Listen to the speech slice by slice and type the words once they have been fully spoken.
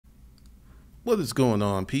What is going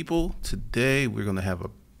on, people? Today we're going to have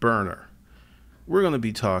a burner. We're going to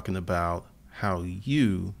be talking about how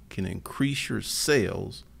you can increase your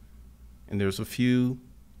sales, and there's a few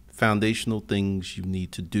foundational things you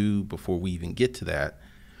need to do before we even get to that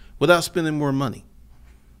without spending more money.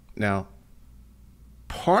 Now,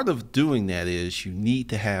 part of doing that is you need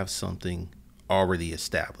to have something already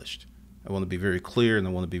established. I want to be very clear and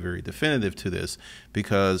I want to be very definitive to this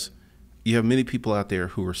because you have many people out there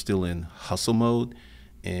who are still in hustle mode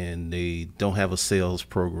and they don't have a sales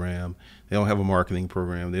program, they don't have a marketing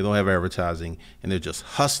program, they don't have advertising, and they're just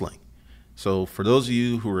hustling. So for those of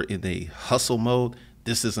you who are in a hustle mode,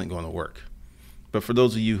 this isn't going to work. But for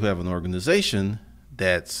those of you who have an organization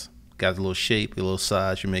that's got a little shape, a little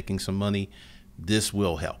size, you're making some money, this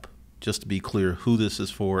will help. Just to be clear who this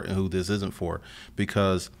is for and who this isn't for,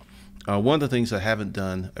 because one of the things I haven't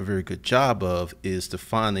done a very good job of is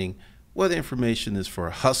defining what information is for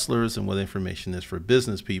hustlers and what information is for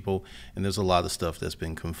business people, and there's a lot of stuff that's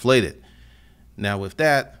been conflated. Now with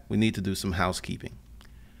that, we need to do some housekeeping.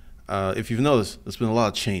 If you've noticed, there's been a lot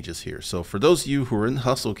of changes here. So for those of you who are in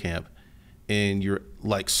hustle camp and you're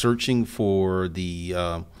like searching for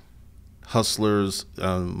the Hustlers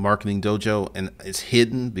Marketing Dojo, and it's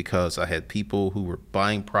hidden because I had people who were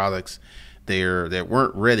buying products there that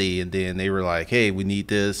weren't ready, and then they were like, hey, we need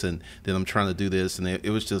this, and then I'm trying to do this, and it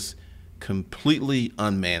was just completely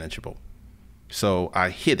unmanageable. So I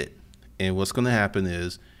hid it, and what's going to happen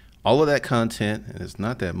is all of that content, and it's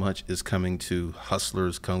not that much, is coming to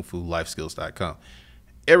hustlerskungfulifeskills.com.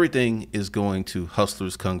 Everything is going to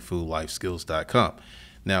hustlerskungfulifeskills.com.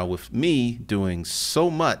 Now with me doing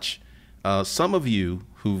so much, some of you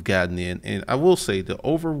who've gotten in, and I will say the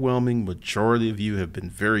overwhelming majority of you have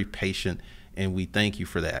been very patient, and we thank you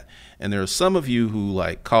for that. And there are some of you who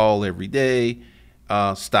like call every day.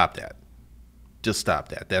 Stop that. Just stop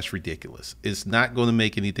that. That's ridiculous. It's not going to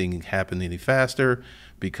make anything happen any faster,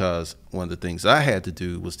 because one of the things I had to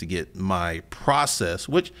do was to get my process,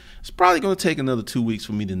 which is probably going to take another 2 weeks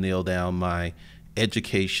for me to nail down my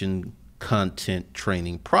education content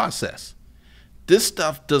training process. This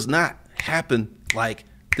stuff does not happen like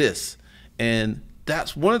this. And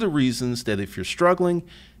that's one of the reasons that if you're struggling,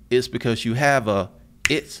 it's because you have a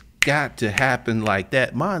it's got to happen like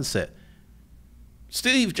that mindset.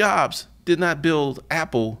 Steve Jobs did not build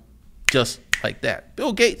Apple just like that.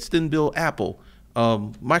 Bill Gates didn't build Apple,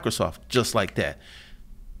 Microsoft just like that.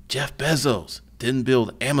 Jeff Bezos didn't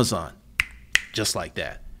build Amazon just like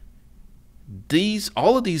that.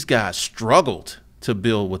 All of these guys struggled to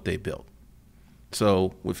build what they built.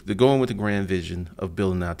 So with going with the grand vision of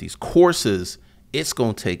building out these courses, it's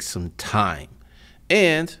going to take some time.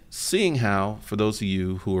 And seeing how, for those of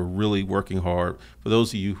you who are really working hard, for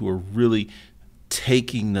those of you who are really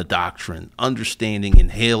taking the doctrine, understanding,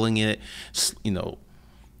 inhaling it, it's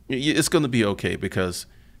going to be okay, because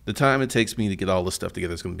the time it takes me to get all this stuff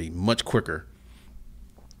together is going to be much quicker,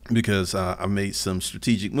 because I made some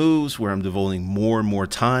strategic moves where I'm devoting more and more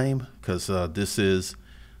time, because this is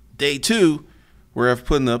day 2 where I've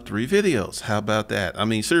put up 3 videos. How about that? I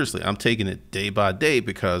mean, seriously, I'm taking it day by day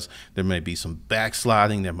because there may be some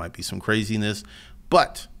backsliding, there might be some craziness,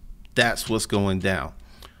 but that's what's going down.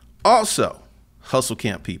 Also, Hustle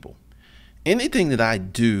Camp people, anything that I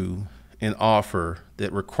do and offer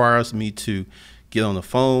that requires me to get on the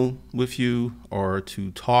phone with you or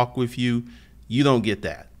to talk with you, you don't get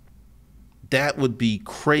that. That would be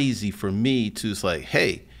crazy for me to just like,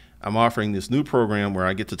 hey, I'm offering this new program where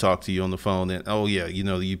I get to talk to you on the phone, and oh yeah,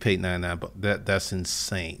 you paid $99, but that's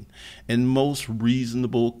insane. And most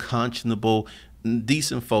reasonable, conscionable,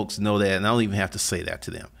 decent folks know that, and I don't even have to say that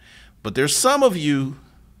to them. But there's some of you,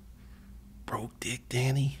 broke Dick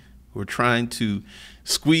Danny, who are trying to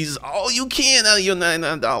squeeze all you can out of your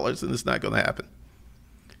 $99, and it's not going to happen.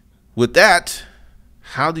 With that,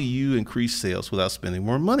 how do you increase sales without spending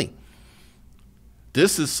more money?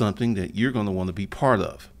 This is something that you're going to want to be part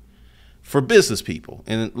of. For business people,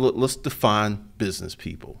 and let's define business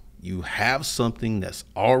people. You have something that's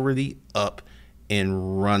already up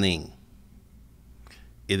and running.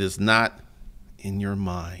 It is not in your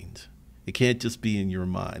mind. It can't just be in your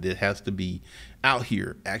mind. It has to be out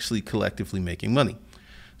here actually collectively making money.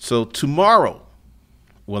 So tomorrow,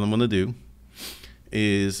 what I'm going to do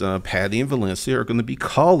is Patty and Valencia are going to be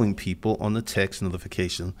calling people on the text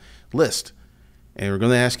notification list. And we're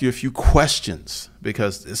going to ask you a few questions,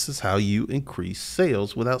 because this is how you increase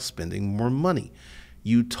sales without spending more money.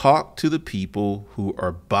 You talk to the people who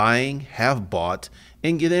are buying, have bought,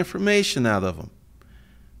 and get information out of them.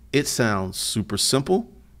 It sounds super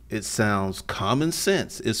simple. It sounds common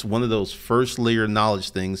sense. It's one of those first layer knowledge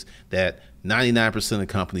things that 99% of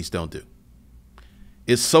companies don't do.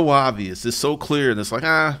 It's so obvious, it's so clear, and it's like,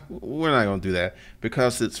 we're not going to do that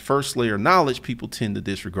because it's first layer knowledge. People tend to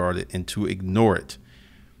disregard it and to ignore it.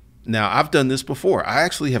 Now, I've done this before. I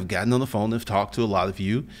actually have gotten on the phone and talked to a lot of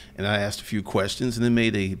you, and I asked a few questions, and it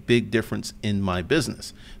made a big difference in my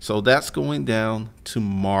business. So that's going down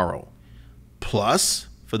tomorrow. Plus,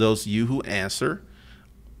 for those of you who answer,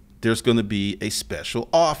 there's going to be a special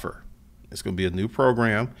offer. It's going to be a new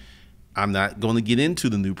program. I'm not going to get into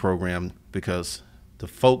the new program because the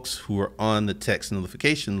folks who are on the text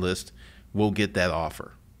notification list will get that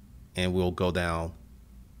offer, and we'll go down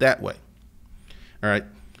that way. All right.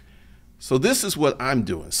 So this is what I'm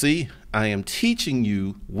doing. See, I am teaching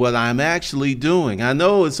you what I'm actually doing. I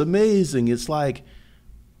know it's amazing. It's like,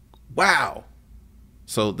 wow.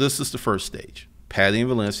 So this is the first stage. Patty and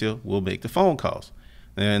Valencia will make the phone calls.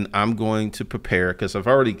 And I'm going to prepare, because I've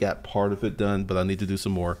already got part of it done, but I need to do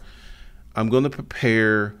some more. I'm going to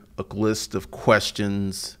prepare a list of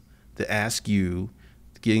questions to ask you,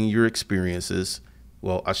 getting your experiences.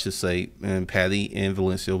 Well, I should say, and Patty and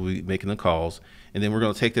Valencia will be making the calls. And then we're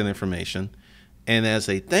going to take that information. And as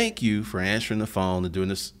a thank you for answering the phone and doing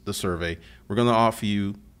the survey, we're going to offer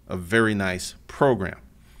you a very nice program.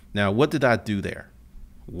 Now, what did I do there?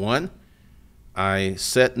 One, I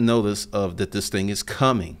set notice of that this thing is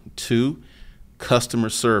coming. Two, customer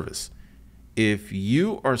service. If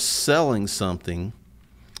you are selling something,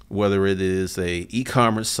 whether it is a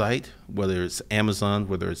e-commerce site, whether it's Amazon,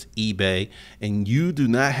 whether it's eBay, and you do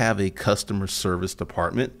not have a customer service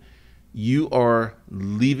department, you are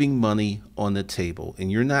leaving money on the table,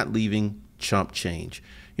 and you're not leaving chump change.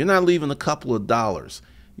 You're not leaving a couple of dollars.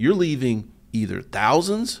 You're leaving either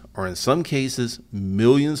thousands or in some cases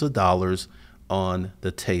millions of dollars on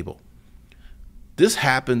the table. This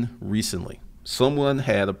happened recently. Someone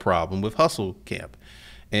had a problem with Hustle Camp,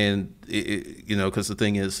 and because the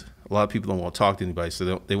thing is, a lot of people don't want to talk to anybody,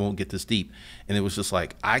 so they won't get this deep. And it was just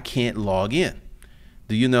like, I can't log in.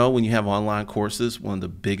 Do you know when you have online courses, one of the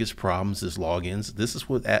biggest problems is logins? This is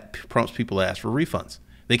what prompts people to ask for refunds.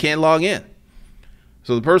 They can't log in.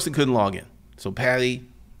 So the person couldn't log in. So Patty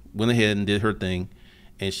went ahead and did her thing,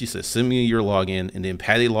 and she said, send me your login. And then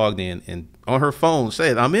Patty logged in, and on her phone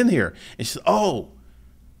said, I'm in here. And she said, oh,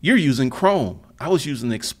 you're using Chrome. I was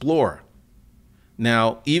using Explorer.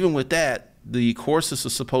 Now, even with that, the courses are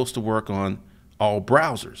supposed to work on all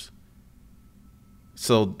browsers.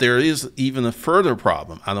 So there is even a further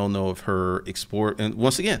problem. I don't know if her Explorer, and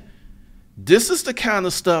once again, this is the kind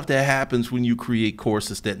of stuff that happens when you create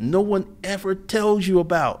courses that no one ever tells you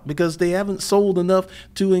about because they haven't sold enough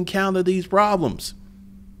to encounter these problems.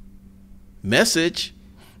 Message.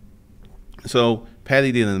 So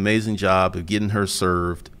Patty did an amazing job of getting her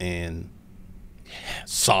served and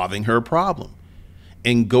solving her problem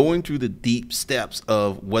and going through the deep steps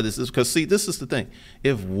of what is this. Because see, this is the thing.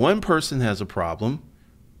 If one person has a problem,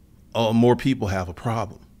 more people have a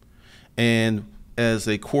problem. And as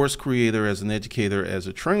a course creator, as an educator, as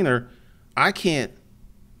a trainer, I can't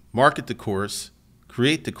market the course,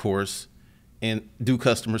 create the course, and do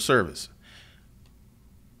customer service.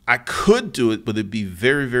 I could do it, but it'd be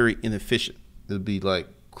very, very inefficient. It'd be like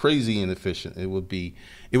crazy inefficient. It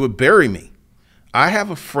would bury me. I have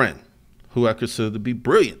a friend who I consider to be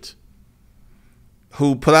brilliant,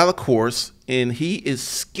 who put out a course, and he is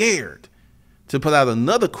scared to put out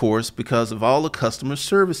another course because of all the customer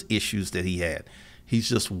service issues that he had. He's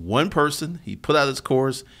just one person. He put out his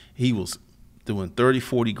course. He was doing 30,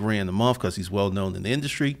 40 grand a month because he's well known in the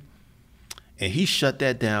industry. And he shut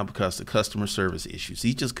that down because of customer service issues.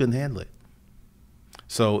 He just couldn't handle it.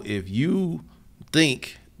 So if you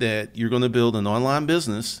think that you're going to build an online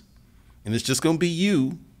business and it's just going to be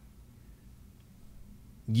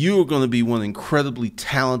you're going to be one incredibly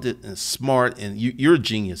talented and smart, and you're a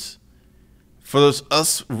genius. For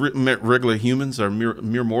us regular humans or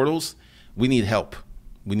mere mortals, we need help.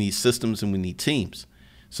 We need systems and we need teams.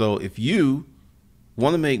 So if you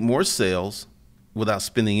want to make more sales without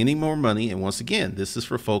spending any more money, and once again, this is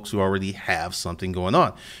for folks who already have something going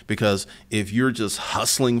on, because if you're just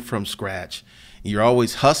hustling from scratch, you're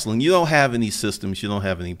always hustling, you don't have any systems, you don't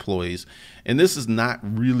have any employees, and this is not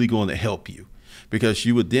really going to help you, because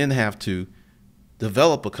you would then have to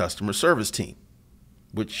develop a customer service team,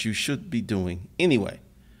 which you should be doing anyway.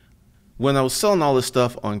 When I was selling all this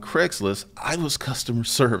stuff on Craigslist, I was customer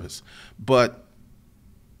service, but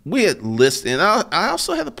we had lists, and I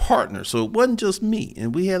also had a partner, so it wasn't just me,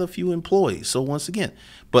 and we had a few employees. So once again,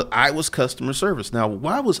 but I was customer service. Now,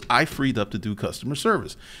 why was I freed up to do customer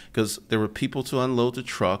service? Because there were people to unload the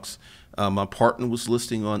trucks. My partner was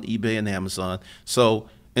listing on eBay and Amazon. So,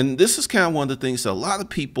 and this is kind of one of the things that a lot of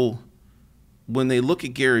people when they look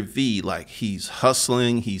at Gary Vee, like he's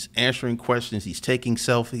hustling, he's answering questions, he's taking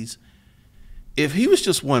selfies. If he was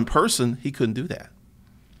just one person, he couldn't do that.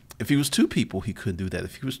 If he was two people, he couldn't do that.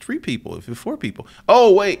 If he was three people, if he was four people.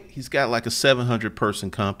 Oh, wait, he's got like a 700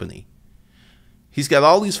 person company. He's got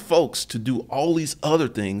all these folks to do all these other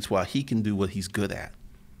things while he can do what he's good at.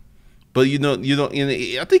 But you don't,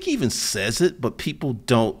 I think he even says it, but people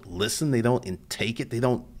don't listen. They don't intake it. They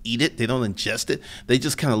don't eat it. They don't ingest it. They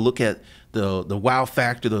just kind of look at the wow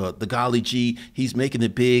factor, the golly gee, he's making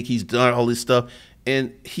it big. He's done all this stuff.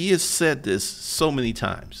 And he has said this so many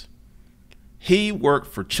times. He worked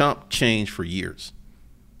for chump change for years.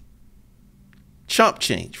 Chump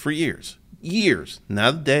change for years. Years.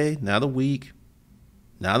 Not a day, not a week,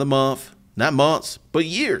 not a month, not months, but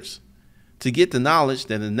years, to get the knowledge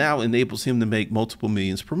that it now enables him to make multiple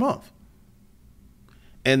millions per month.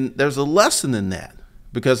 And there's a lesson in that,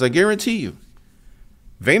 because I guarantee you,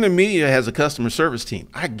 VaynerMedia has a customer service team.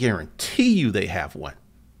 I guarantee you they have one.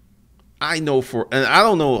 I know and I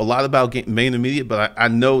don't know a lot about VaynerMedia, but I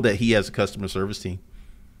know that he has a customer service team,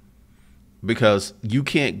 because you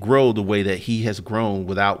can't grow the way that he has grown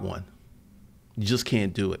without one. You just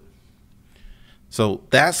can't do it. So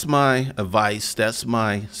that's my advice. That's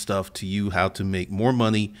my stuff to you, how to make more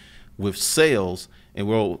money with sales. And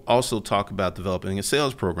we'll also talk about developing a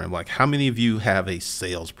sales program. Like, how many of you have a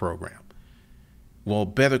sales program? Well,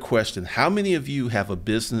 better question, how many of you have a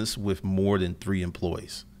business with more than 3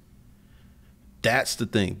 employees? That's the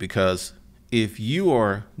thing, because if you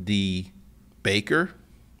are the baker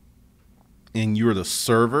and you're the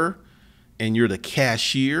server and you're the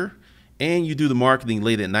cashier and you do the marketing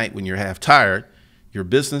late at night when you're half tired, your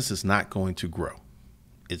business is not going to grow.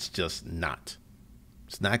 It's just not.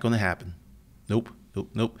 It's not going to happen. Nope, nope,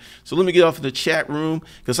 nope. So let me get off in the chat room,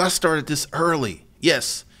 because I started this early.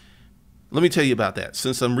 Yes. Let me tell you about that.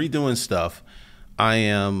 Since I'm redoing stuff, I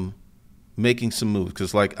am making some moves,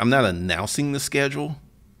 because like I'm not announcing the schedule,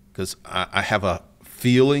 because I have a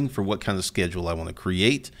feeling for what kind of schedule I want to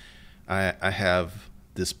create. I have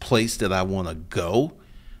this place that I want to go,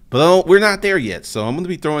 but we're not there yet. So I'm going to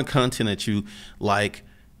be throwing content at you like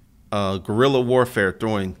guerrilla warfare,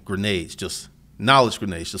 throwing grenades, just knowledge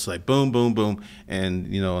grenades, just like boom, boom, boom. And,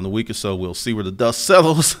 in a week or so, we'll see where the dust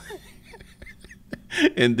settles.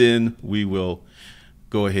 And then we will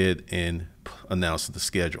go ahead and announce the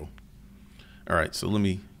schedule. All right, so let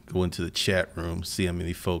me go into the chat room, see how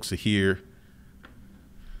many folks are here.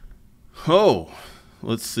 Oh,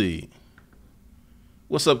 let's see.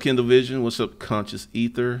 What's up, Kindle Vision? What's up, Conscious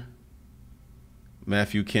Ether?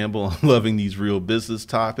 Matthew Campbell, I'm loving these real business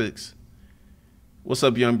topics. What's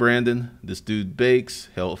up, young Brandon? This dude bakes.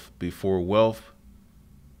 Health before wealth.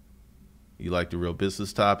 You like the real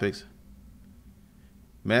business topics?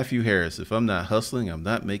 Matthew Harris, if I'm not hustling, I'm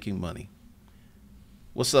not making money.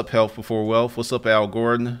 What's up, Health Before Wealth? What's up, Al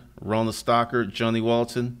Gordon? Rona Stocker, Johnny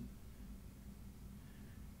Walton,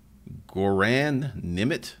 Goran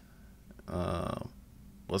Nimitz.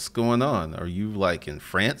 What's going on? Are you like in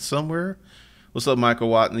France somewhere? What's up, Michael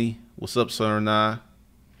Watney? What's up, Sarna?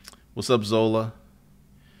 What's up, Zola?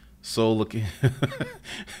 So looking.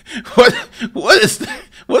 What is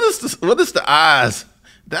the eyes?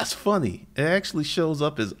 That's funny. It actually shows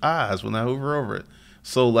up as eyes when I hover over it.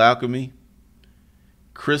 Soul Alchemy.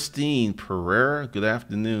 Christine Pereira, good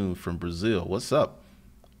afternoon from Brazil. What's up?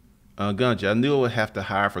 Gunja, I knew I would have to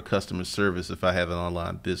hire for customer service if I have an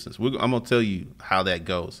online business. I'm going to tell you how that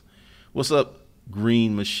goes. What's up,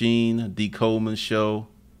 Green Machine, D. Coleman Show,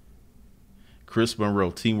 Chris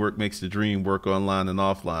Monroe, teamwork makes the dream work online and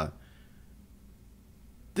offline.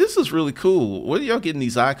 This is really cool. Where are y'all getting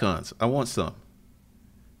these icons? I want some.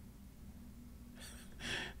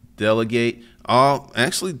 Delegate.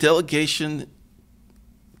 Actually, delegation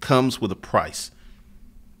comes with a price,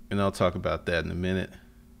 and I'll talk about that in a minute.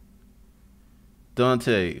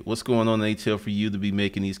 Dante, what's going on in ATL for you to be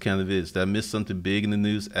making these kind of vids? Did I miss something big in the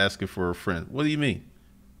news? Asking for a friend. What do you mean?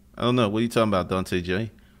 I don't know. What are you talking about, Dante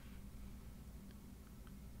J?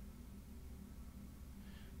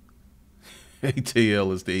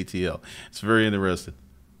 ATL is the ATL. It's very interesting.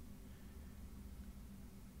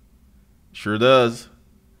 Sure does.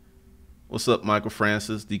 What's up, Michael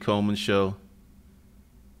Francis, D. Coleman Show?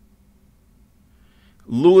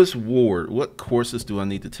 Lewis Ward, what courses do I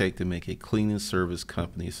need to take to make a cleaning service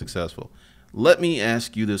company successful? Let me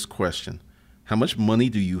ask you this question. How much money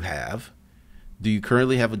do you have? Do you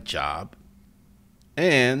currently have a job?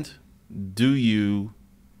 And do you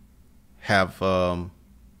have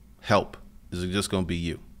help? Is it just going to be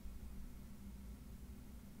you?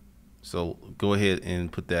 So go ahead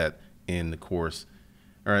and put that in the course.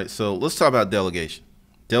 All right, so let's talk about delegation.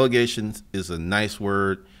 Delegation is a nice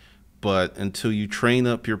word, but until you train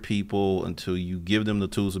up your people, until you give them the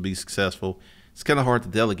tools to be successful, it's kind of hard to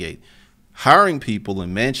delegate. Hiring people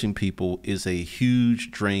and managing people is a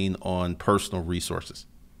huge drain on personal resources.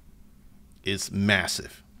 It's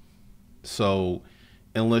massive. So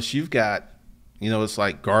unless you've got, it's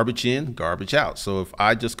like garbage in, garbage out. So if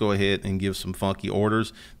I just go ahead and give some funky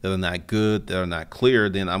orders that are not good, that are not clear,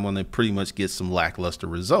 then I'm going to pretty much get some lackluster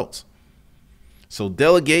results. So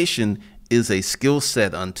delegation is a skill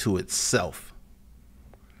set unto itself.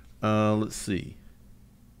 Let's see.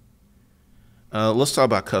 Let's talk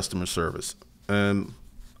about customer service.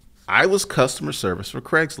 I was customer service for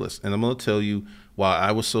Craigslist, and I'm going to tell you why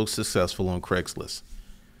I was so successful on Craigslist.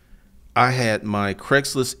 I had my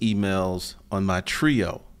Craigslist emails on my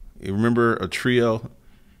Trio. You remember a Trio?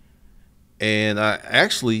 And I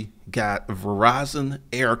actually got a Verizon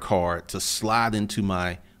Air card to slide into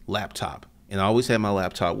my laptop, and I always had my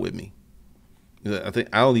laptop with me. I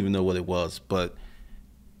don't even know what it was, but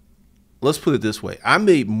let's put it this way. I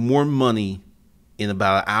made more money in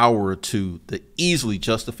about an hour or two to easily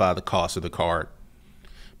justify the cost of the card,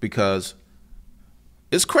 because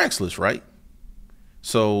it's Craigslist, right?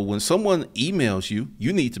 So when someone emails you,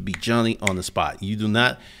 you need to be Johnny on the spot. You do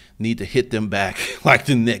not need to hit them back like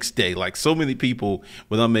the next day. Like so many people,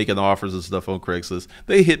 when I'm making offers and stuff on Craigslist,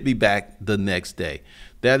 they hit me back the next day.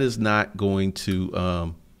 That is not going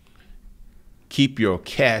to keep your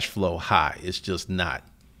cash flow high. It's just not.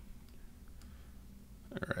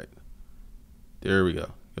 All right. There we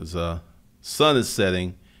go. Because sun is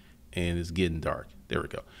setting and it's getting dark. There we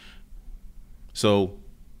go. So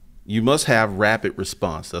you must have rapid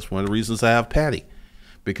response. That's one of the reasons I have Patty.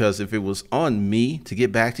 Because if it was on me to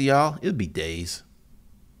get back to y'all, it'd be days.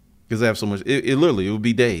 Because I have so much, it would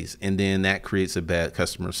be days. And then that creates a bad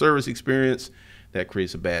customer service experience. That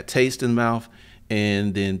creates a bad taste in the mouth.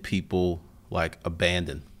 And then people like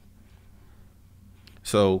abandon.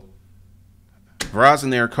 So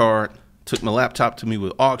Verizon Air card, took my laptop to me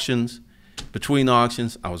with auctions. Between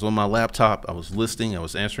auctions, I was on my laptop. I was listing. I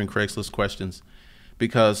was answering Craigslist questions.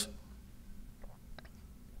 Because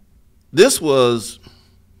this was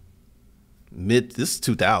this is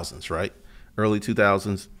 2000s, right? Early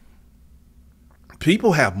 2000s.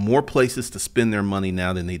 People have more places to spend their money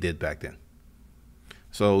now than they did back then.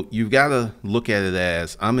 So you've got to look at it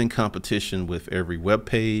as I'm in competition with every web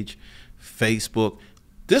page, Facebook.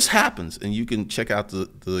 This happens, and you can check out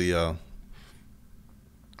the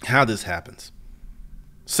how this happens.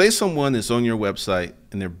 Say someone is on your website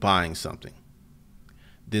and they're buying something.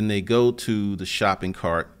 Then they go to the shopping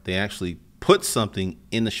cart. They actually put something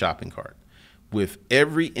in the shopping cart with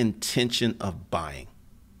every intention of buying.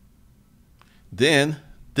 Then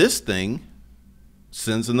this thing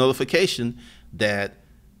sends a notification that,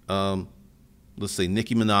 let's say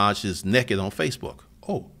Nicki Minaj is naked on Facebook.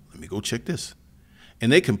 Oh, let me go check this.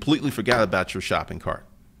 And they completely forgot about your shopping cart.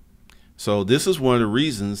 So this is one of the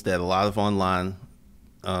reasons that a lot of online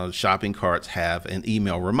shopping carts have an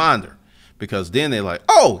email reminder, because then they're like,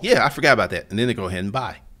 oh yeah, I forgot about that. And then they go ahead and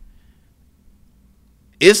buy.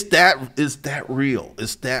 Is that real?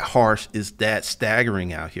 Is that harsh? Is that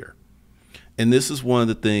staggering out here? And this is one of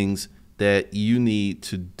the things that you need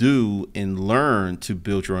to do and learn to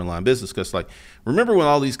build your online business. Because like, remember when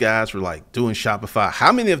all these guys were like doing Shopify?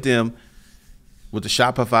 How many of them with the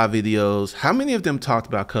Shopify videos, how many of them talked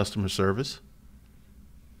about customer service?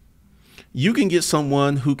 You can get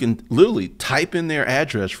someone who can literally type in their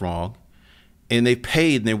address wrong, and they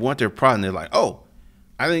paid and they want their product, and they're like, oh,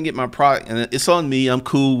 I didn't get my product and it's on me. I'm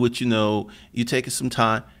cool with, you taking some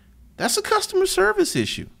time. That's a customer service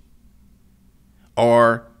issue.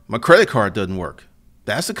 Or my credit card doesn't work.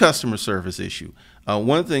 That's a customer service issue.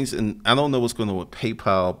 One of the things, and I don't know what's going on with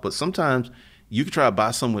PayPal, but sometimes you can try to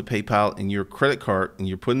buy something with PayPal and your credit card, and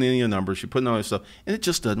you're putting in your numbers, you're putting all your stuff, and it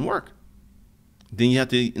just doesn't work. Then you have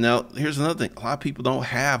to, now here's another thing. A lot of people don't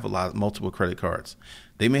have multiple credit cards.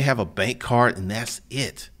 They may have a bank card and that's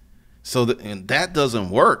it. So and that doesn't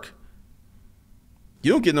work.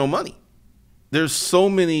 You don't get no money. There's so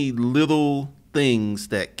many little things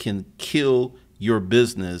that can kill your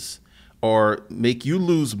business or make you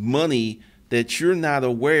lose money that you're not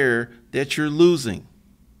aware that you're losing.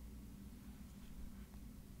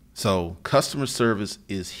 So customer service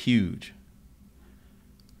is huge.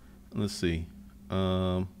 Let's see.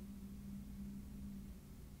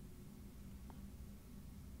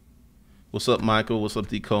 What's up, Michael? What's up,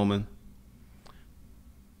 D. Coleman?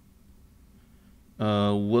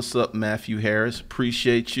 What's up, Matthew Harris?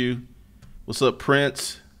 Appreciate you. What's up,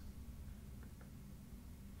 Prince?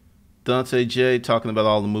 Dante J talking about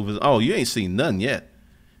all the movies. Oh, you ain't seen none yet.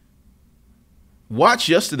 Watch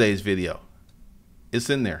yesterday's video. It's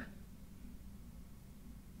in there.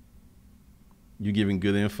 You're giving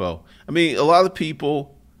good info. I mean, a lot of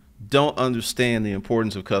people don't understand the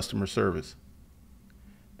importance of customer service.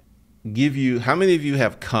 How many of you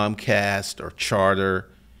have Comcast or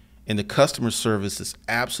Charter, and the customer service is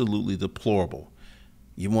absolutely deplorable?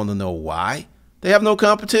 You want to know why? They have no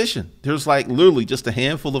competition. There's like literally just a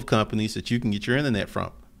handful of companies that you can get your internet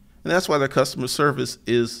from. And that's why their customer service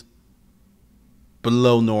is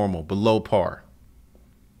below normal, below par.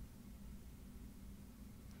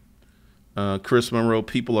 Chris Monroe,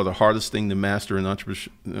 people are the hardest thing to master in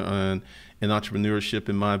entrepreneurship,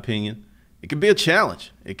 in my opinion. It can be a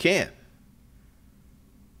challenge. It can.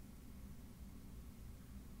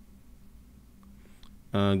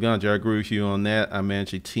 Ganja, I agree with you on that. I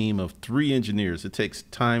manage a team of 3 engineers. It takes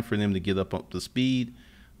time for them to get up to speed.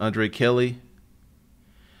 Andre Kelly,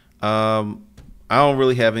 I don't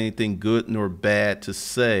really have anything good nor bad to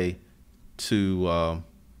say about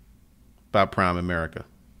Prime America.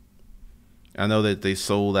 I know that they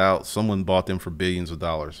sold out. Someone bought them for billions of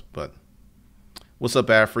dollars. But what's up,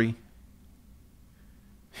 Afri?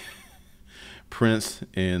 Prince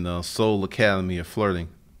and Soul Academy of Flirting.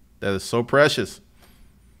 That is so precious.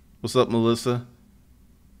 What's up, Melissa?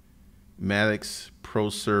 Maddox Pro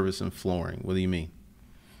Service and Flooring. What do you mean?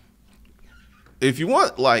 If you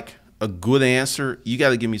want like a good answer, you got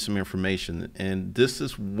to give me some information. And this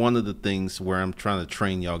is one of the things where I'm trying to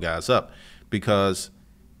train y'all guys up, because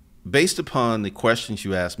based upon the questions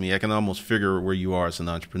you ask me, I can almost figure where you are as an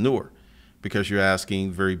entrepreneur, because you're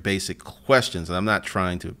asking very basic questions. And I'm not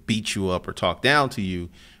trying to beat you up or talk down to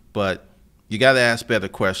you, but you got to ask better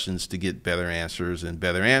questions to get better answers, and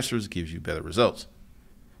better answers gives you better results.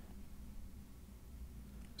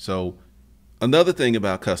 So another thing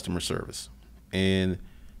about customer service, and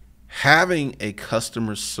having a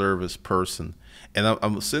customer service person, and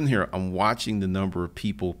I'm sitting here, I'm watching the number of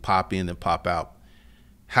people pop in and pop out.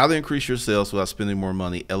 How to increase your sales without spending more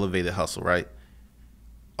money, elevated hustle, right?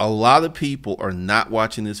 A lot of people are not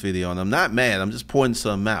watching this video, and I'm not mad. I'm just pointing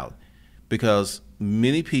some out, because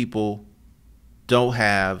many people don't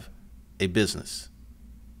have a business.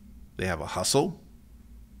 They have a hustle,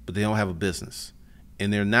 but they don't have a business.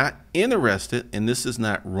 And they're not interested, and this is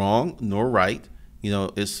not wrong nor right. You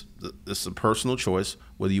know, it's a personal choice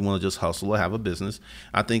whether you want to just hustle or have a business.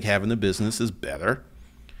 I think having a business is better,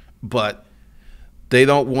 but they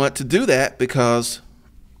don't want to do that, because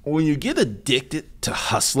when you get addicted to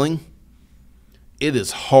hustling, it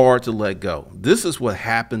is hard to let go. This is what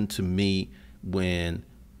happened to me when,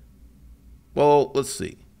 well, let's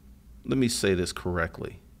see. Let me say this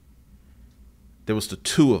correctly. There was the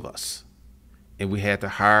 2 of us, and we had to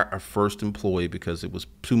hire our first employee because it was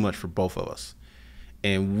too much for both of us.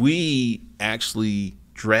 And we actually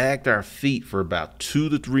dragged our feet for about 2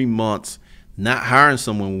 to 3 months, not hiring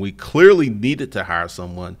someone. We clearly needed to hire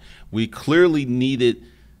someone. We clearly needed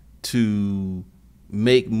to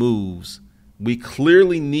make moves. We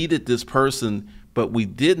clearly needed this person, but we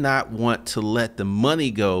did not want to let the money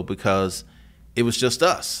go, because it was just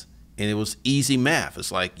us, and it was easy math.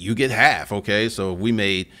 It's like, you get half. Okay, so if we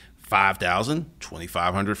made $5,000,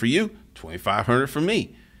 $2,500 for you, $2,500 for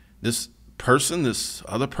me. This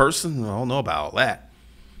other person, I don't know about all that.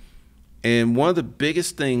 And one of the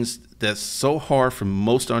biggest things that's so hard for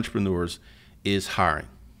most entrepreneurs is hiring.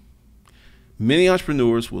 Many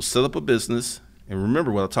entrepreneurs will set up a business, and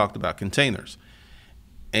remember what I talked about, containers,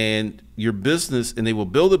 and your business, and they will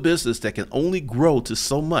build a business that can only grow to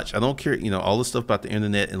so much. I don't care, you know, all the stuff about the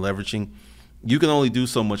internet and leveraging. You can only do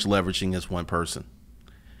so much leveraging as one person,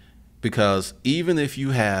 because even if you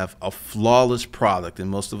have a flawless product, and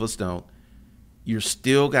most of us don't, you're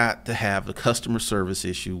still got to have the customer service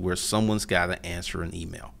issue where someone's got to answer an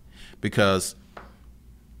email, because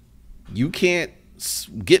you can't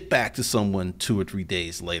get back to someone 2 or 3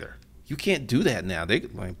 days later. You can't do that now. They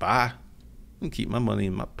like, bye. I can keep my money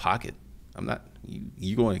in my pocket. I'm not.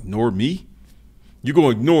 You going to ignore me? You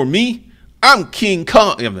going to ignore me? I'm King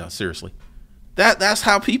Kong. Yeah, no, seriously. That's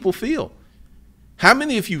how people feel. How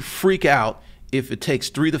many of you freak out if it takes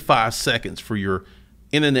 3 to 5 seconds for your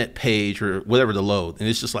internet page or whatever to load, and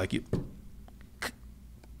it's just like, you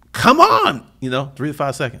come on, 3 to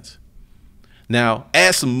 5 seconds. Now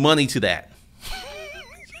add some money to that.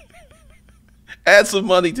 Add some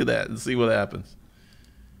money to that and see what happens.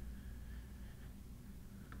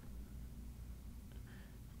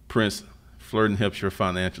 Prince, flirting helps your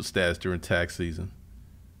financial status during tax season.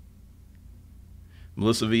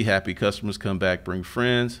 Melissa V, happy customers come back, bring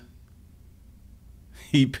friends.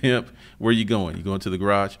 He pimp, where you going? You going to the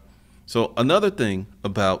garage? So another thing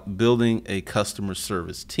about building a customer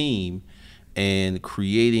service team and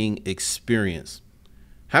creating experience.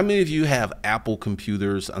 How many of you have Apple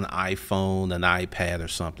computers, an iPhone, an iPad or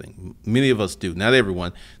something? Many of us do. Not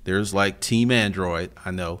everyone. There's like Team Android,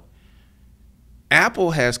 I know.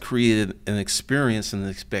 Apple has created an experience and an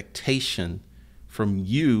expectation from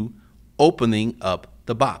you opening up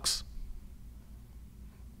the box.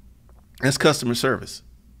 That's customer service.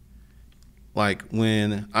 Like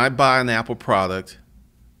when I buy an Apple product,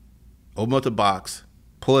 open up the box,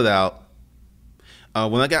 pull it out.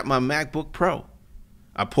 When I got my MacBook Pro,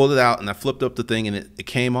 I pulled it out and I flipped up the thing and it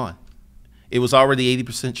came on. It was already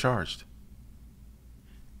 80% charged.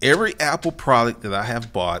 Every Apple product that I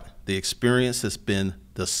have bought, the experience has been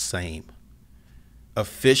the same.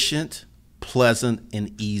 Efficient, pleasant,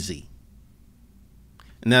 and easy.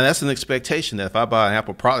 Now that's an expectation that if I buy an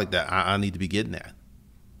Apple product that I need to be getting that.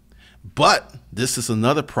 But this is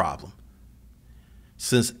another problem.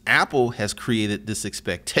 Since Apple has created this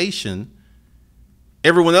expectation,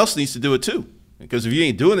 everyone else needs to do it too. Because if you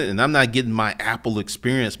ain't doing it and I'm not getting my Apple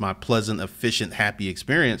experience, my pleasant, efficient, happy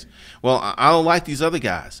experience, well, I don't like these other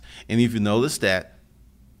guys. And if you notice that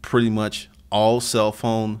pretty much all cell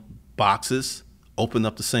phone boxes open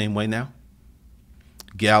up the same way now.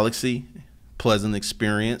 Galaxy, pleasant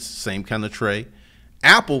experience, same kind of tray.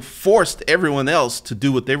 Apple forced everyone else to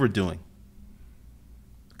do what they were doing.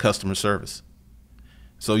 Customer service.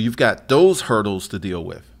 So you've got those hurdles to deal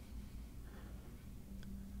with.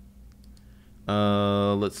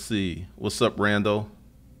 Let's see. What's up, Randall?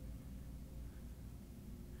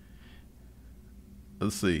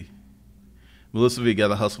 Let's see. Melissa V got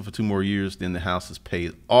to hustle for 2 more years, then the house is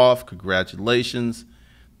paid off. Congratulations.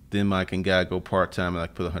 Then Mike and Guy go part-time and I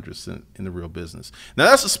can put 100% in the real business. Now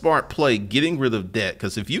that's a smart play, getting rid of debt.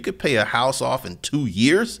 Because if you could pay a house off in 2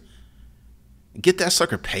 years, get that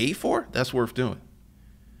sucker paid for, that's worth doing.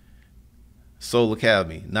 Soul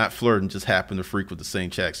Academy, not flirting, just happen to frequent the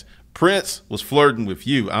same checks. Prince was flirting with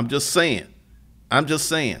you. I'm just saying. I'm just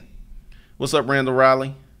saying. What's up, Randall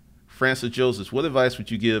Riley? Francis Joseph, what advice would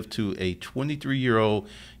you give to a 23-year-old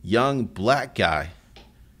young black guy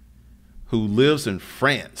who lives in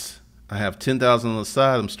France? I have $10,000 on the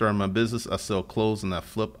side. I'm starting my business. I sell clothes and I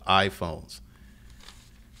flip iPhones.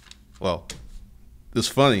 Well, it's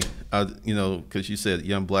funny, because you said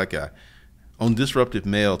young black guy. On Disruptive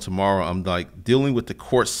Mail tomorrow, I'm like dealing with the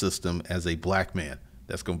court system as a black man.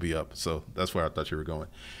 That's going to be up. So that's where I thought you were going.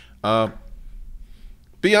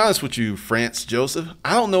 Be honest with you, France Joseph.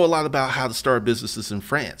 I don't know a lot about how to start businesses in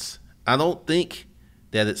France. I don't think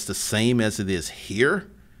that it's the same as it is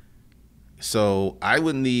here. So I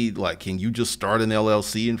would need, can you just start an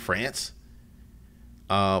LLC in France?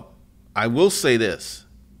 I will say this.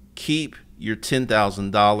 Keep your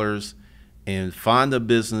 $10,000 and find a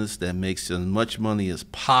business that makes as much money as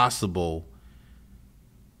possible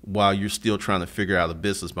while you're still trying to figure out a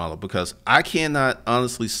business model. Because I cannot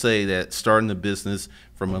honestly say that starting a business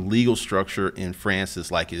from a legal structure in France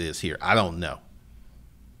is like it is here. I don't know.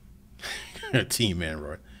 Team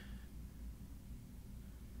Manroy.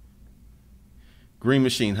 Green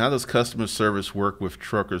Machine, how does customer service work with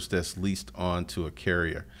truckers that's leased on to a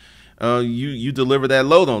carrier? You deliver that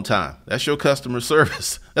load on time. That's your customer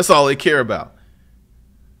service. That's all they care about.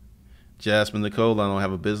 Jasmine Nicole, I don't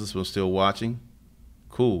have a business, but I'm still watching.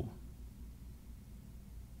 Cool.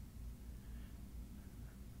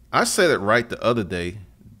 I said it right the other day.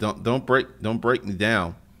 Don't break me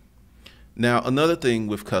down. Now, another thing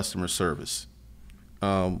with customer service.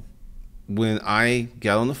 When I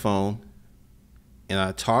got on the phone and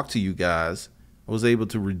I talked to you guys, I was able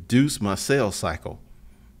to reduce my sales cycle.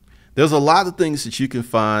 There's a lot of things that you can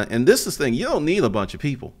find, and this is the thing, you don't need a bunch of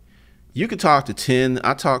people. You can talk to 10,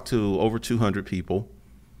 I talked to over 200 people,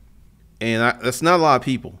 and that's not a lot of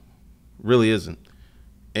people, really isn't.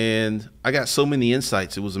 And I got so many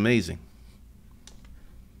insights, it was amazing.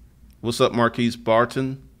 What's up, Marquise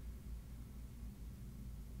Barton?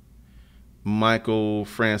 Michael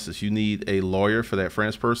Francis, you need a lawyer for that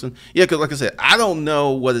France person? Yeah, because like I said, I don't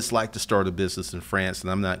know what it's like to start a business in France, and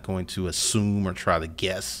I'm not going to assume or try to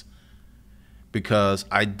guess, because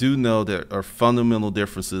I do know there are fundamental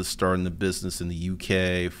differences starting a business in the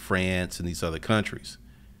UK, France, and these other countries.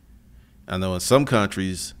 I know in some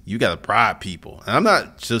countries, you got to bribe people. And I'm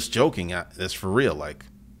not just joking. That's for real. Like,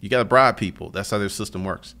 you got to bribe people. That's how their system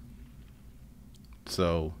works.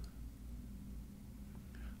 So,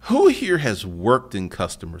 who here has worked in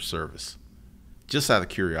customer service? Just out of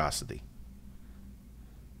curiosity.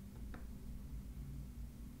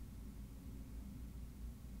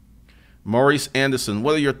 Maurice Anderson,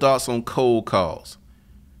 what are your thoughts on cold calls?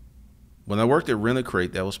 When I worked at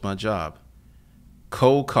Rent-A-Crate, that was my job.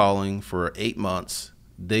 Cold calling for 8 months,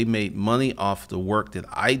 they made money off the work that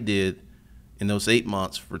I did in those 8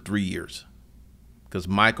 months for 3 years. Because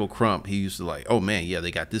Michael Crump, he used to like, oh man, yeah,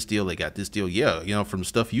 they got this deal, they got this deal. Yeah, you know, from the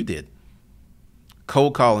stuff you did.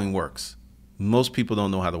 Cold calling works. Most people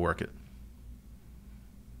don't know how to work it.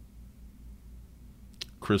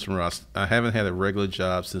 Chris Ross, I haven't had a regular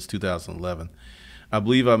job since 2011. I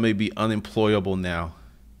believe I may be unemployable now.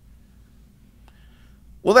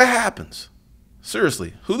 Well, that happens.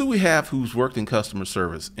 Seriously, who do we have who's worked in customer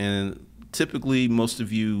service? And typically, most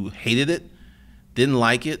of you hated it, didn't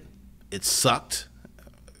like it, it sucked.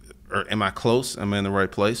 Or am I close? Am I in the right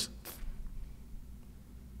place?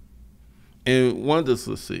 And one of this,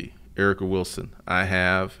 let's see, Erica Wilson. I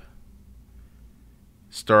have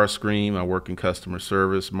Starscream. I work in customer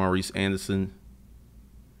service. Maurice Anderson.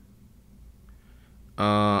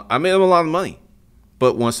 I made them a lot of money.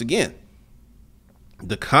 But once again,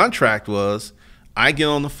 the contract was I get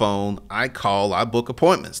on the phone, I call, I book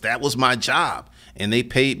appointments. That was my job. And they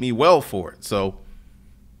paid me well for it. So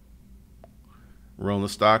Rona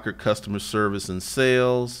Stocker, customer service and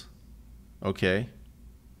sales. Okay.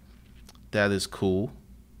 That is cool.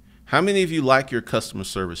 How many of you like your customer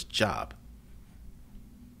service job?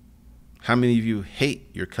 How many of you hate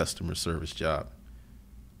your customer service job?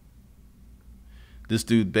 This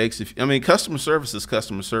dude bakes. I mean, customer service is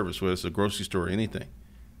customer service, whether it's a grocery store or anything.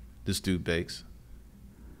 This dude bakes.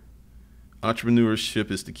 Entrepreneurship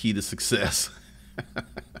is the key to success.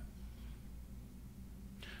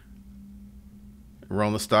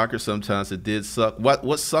 Rona Stocker, sometimes it did suck.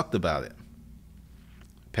 What sucked about it?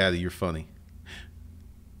 Patty, you're funny.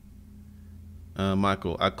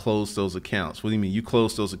 Michael, I closed those accounts. What do you mean? You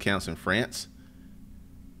closed those accounts in France?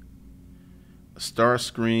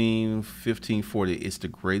 Starscream 1540. It's the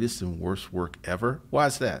greatest and worst work ever. Why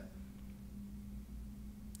is that?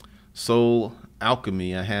 Soul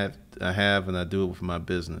Alchemy. I have, and I do it with my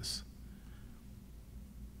business.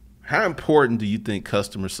 How important do you think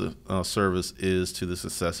customer service is to the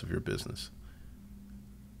success of your business?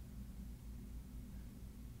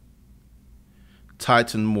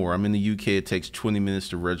 Titan Moore. I'm in the UK. It takes 20 minutes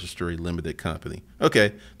to register a limited company.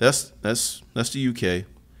 Okay, that's the UK.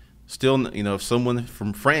 Still, you know, if someone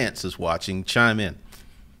from France is watching, chime in.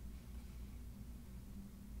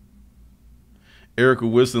 Erica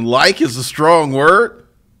Wilson, like is a strong word.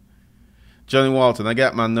 Johnny Walton, I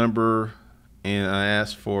got my number and I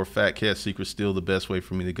asked for Fat Cat Secret, still the best way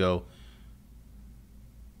for me to go.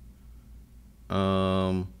 If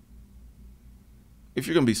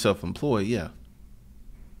you're going to be self-employed, yeah.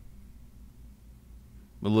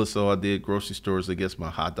 Melissa, I did grocery stores against my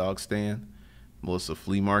hot dog stand. Melissa,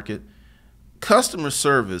 flea market. Customer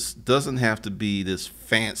service doesn't have to be this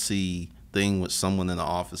fancy thing with someone in the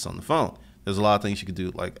office on the phone. There's a lot of things you can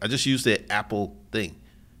do. Like I just used that Apple thing.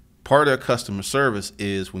 Part of their customer service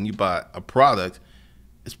is when you buy a product,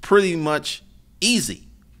 it's pretty much easy,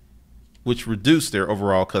 which reduced their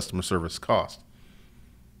overall customer service cost.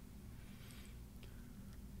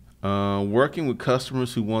 Working with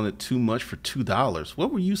customers who wanted too much for $2.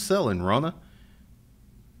 What were you selling, Rona?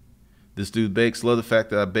 This dude bakes. Love the fact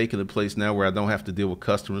that I bake in a place now where I don't have to deal with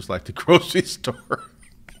customers like the grocery store.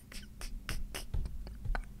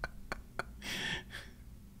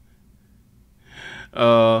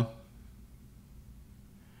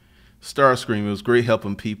 Starscream, it was great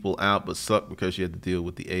helping people out, but sucked because you had to deal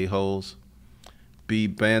with the a-holes. B.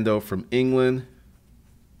 Bando from England.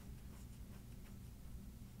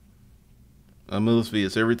 Millis V,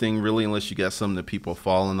 it's everything really unless you got something that people are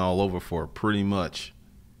falling all over for, pretty much.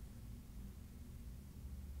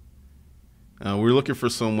 We're looking for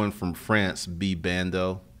someone from France, B.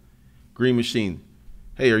 Bando. Green Machine.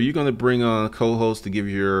 Hey, are you going to bring on co-hosts to give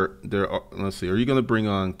let's see, are you going to bring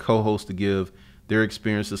on co-hosts to give their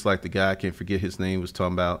experiences like the guy, I can't forget his name, was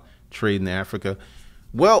talking about trade in Africa?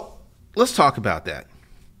 Well, let's talk about that.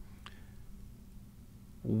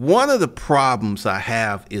 One of the problems I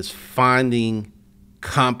have is finding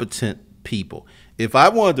competent people. If I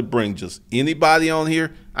wanted to bring just anybody on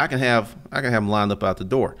here, I can have them lined up out the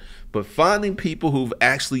door. But finding people who've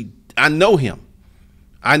actually, I know him.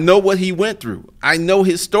 I know what he went through. I know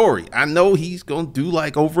his story. I know he's going to do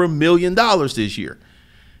like over $1 million this year.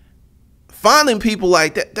 Finding people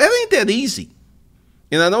like that ain't that easy.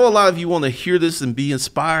 And I know a lot of you want to hear this and be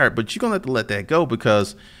inspired, but you're going to have to let that go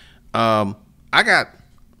because I'm going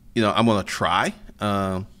to try.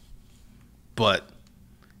 But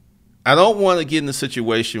I don't want to get in a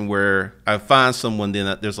situation where I find someone,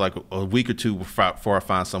 then there's like a week or two before I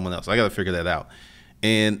find someone else. I got to figure that out.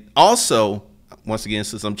 And also, once again,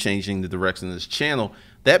 since I'm changing the direction of this channel,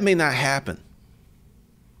 that may not happen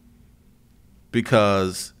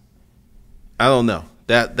because I don't know.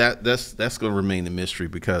 That's going to remain a mystery,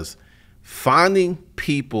 because finding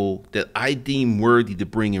people that I deem worthy to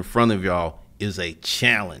bring in front of y'all is a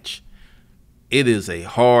challenge. It is a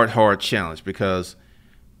hard challenge, because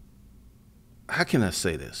how can I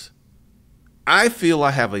say this? I feel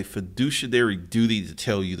I have a fiduciary duty to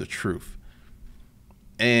tell you the truth.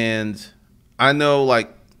 And I know,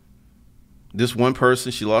 like, this one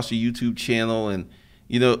person, she lost her YouTube channel, and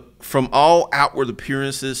from all outward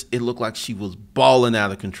appearances, it looked like she was balling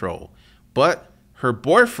out of control. But her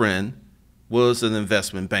boyfriend was an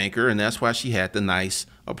investment banker, and that's why she had the nice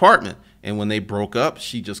apartment. And when they broke up,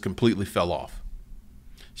 she just completely fell off.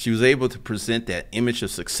 She was able to present that image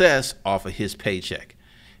of success off of his paycheck.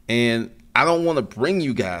 And I don't want to bring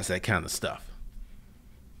you guys that kind of stuff.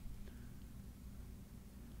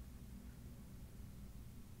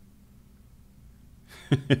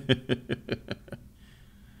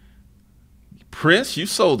 Prince, you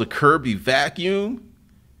sold a Kirby vacuum?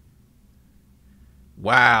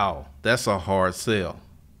 Wow, that's a hard sell.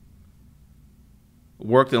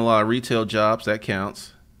 Worked in a lot of retail jobs, that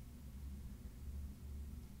counts.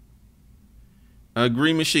 A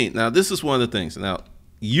green machine. Now, this is one of the things. Now,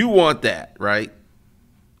 you want that, right?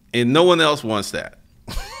 And no one else wants that.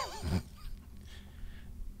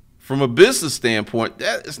 From a business standpoint,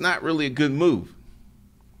 that is not really a good move.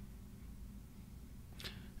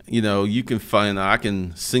 You can find, I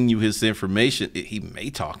can send you his information. He may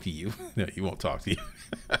talk to you. No, he won't talk to you.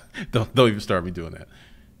 Don't even start me doing that.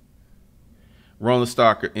 Rona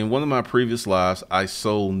Stalker, in one of my previous lives, I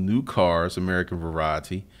sold new cars, American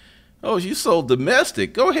Variety. Oh, you sold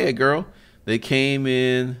domestic. Go ahead, girl. They came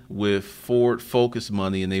in with Ford Focus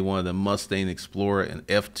money, and they wanted a Mustang Explorer and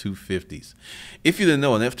F-250s. If you didn't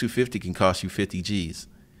know, an F-250 can cost you 50 G's.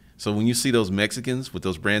 So when you see those Mexicans with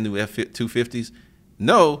those brand new F-250s,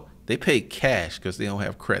 no, they pay cash because they don't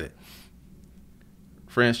have credit.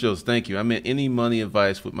 France Jones, thank you. I meant any money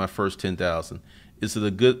advice with my first 10,000. Is it a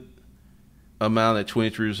good amount at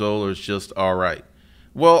 23 years old, or is just all right?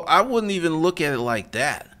 Well, I wouldn't even look at it like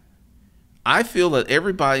that. I feel that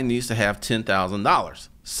everybody needs to have $10,000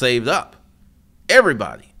 saved up.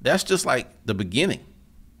 Everybody. That's just like the beginning.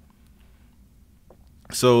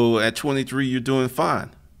 So at 23, you're doing fine.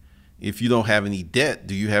 If you don't have any debt,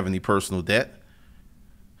 do you have any personal debt?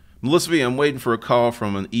 Melissa B, I'm waiting for a call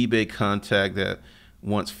from an eBay contact that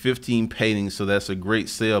wants 15 paintings, so that's a great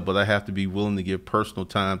sale, but I have to be willing to give personal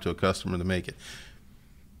time to a customer to make it.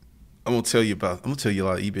 I'm gonna tell you a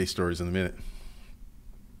lot of eBay stories in a minute.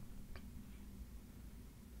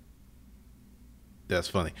 That's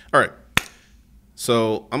funny. All right.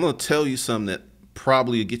 So I'm going to tell you something that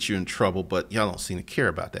probably will get you in trouble, but y'all don't seem to care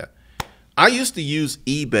about that. I used to use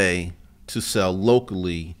eBay to sell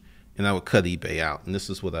locally, and I would cut eBay out, and this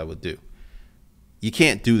is what I would do. You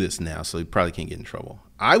can't do this now, so you probably can't get in trouble.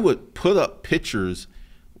 I would put up pictures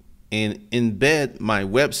and embed my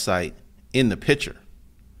website in the picture.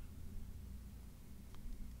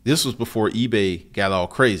 This was before eBay got all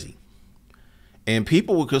crazy. And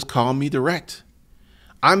people would just call me direct.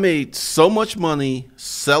 I made so much money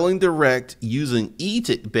selling direct using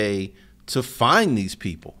eBay to find these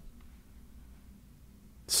people.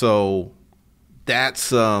 So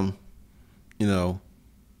that's,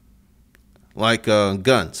 like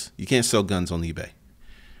guns. You can't sell guns on eBay.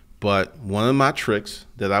 But one of my tricks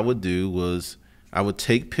that I would do was I would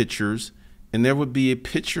take pictures, and there would be a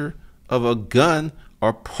picture of a gun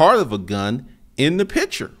or part of a gun in the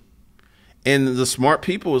picture. And the smart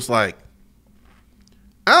people was like,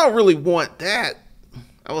 I don't really want that.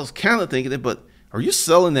 I was kind of thinking it, but are you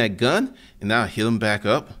selling that gun? And I hit them back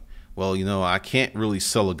up. Well, I can't really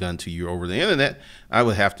sell a gun to you over the internet. I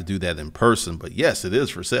would have to do that in person, but yes, it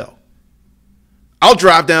is for sale. I'll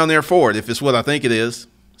drive down there for it if it's what I think it is.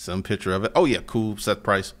 Some picture of it. Oh yeah, cool, set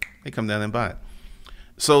price. They come down and buy it.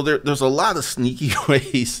 So there's a lot of sneaky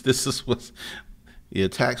ways. This is what's,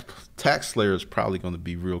 tax slayer is probably going to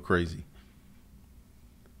be real crazy.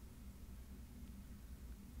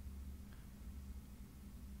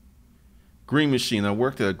 Green Machine. I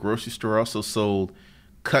worked at a grocery store. Also sold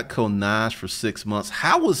Cutco knives for 6 months.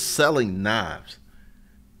 How was selling knives?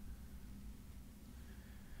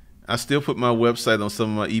 I still put my website on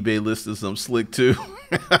some of my eBay listings. I'm slick too.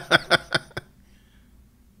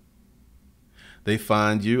 They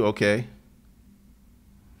find you. Okay.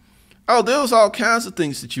 Oh, there was all kinds of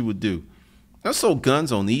things that you would do. I sold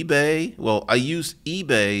guns on eBay. Well, I used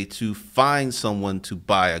eBay to find someone to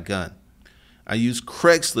buy a gun. I use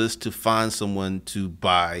Craigslist to find someone to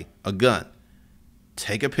buy a gun.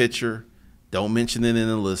 Take a picture. Don't mention it in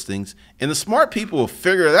the listings. And the smart people will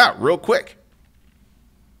figure it out real quick.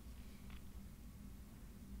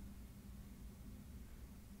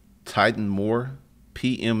 Titan more,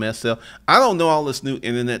 PMSL. I don't know all this new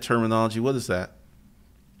internet terminology. What is that?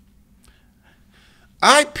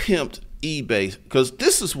 I pimped eBay because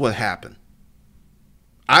this is what happened.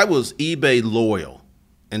 I was eBay loyal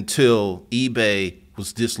until eBay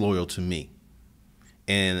was disloyal to me.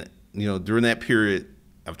 And, during that period,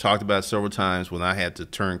 I've talked about it several times when I had to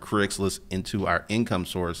turn Craigslist into our income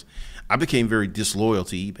source, I became very disloyal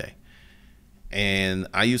to eBay. And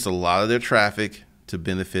I used a lot of their traffic to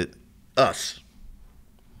benefit us.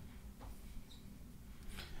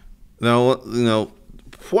 Now,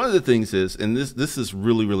 one of the things is, and this is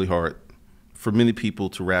really, really hard for many people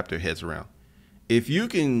to wrap their heads around. If you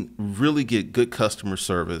can really get good customer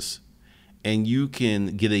service and you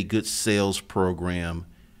can get a good sales program,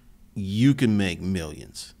 you can make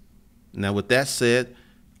millions. Now, with that said,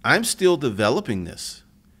 I'm still developing this.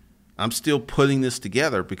 I'm still putting this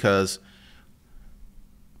together because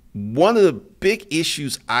one of the big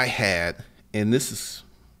issues I had, and this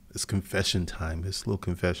is confession time, this little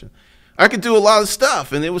confession. I could do a lot of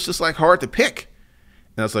stuff and it was just like hard to pick.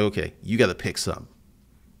 And I was like, okay, you got to pick something.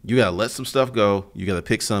 You got to let some stuff go. You got to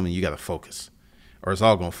pick some and you got to focus or it's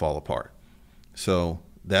all going to fall apart. So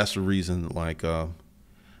that's the reason, I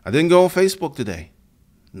didn't go on Facebook today.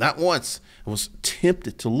 Not once. I was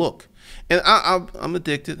tempted to look. And I'm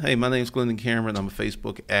addicted. Hey, my name's Glendon Cameron. I'm a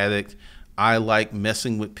Facebook addict. I like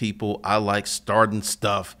messing with people. I like starting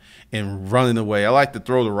stuff and running away. I like to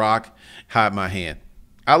throw the rock, hide my hand.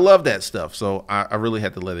 I love that stuff. So I really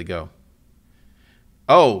had to let it go.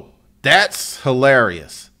 Oh, that's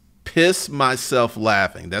hilarious. Piss myself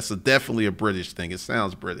laughing. That's definitely a British thing. It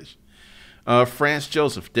sounds British. France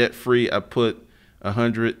Joseph, debt free. I put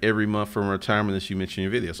 100 every month from retirement, as you mentioned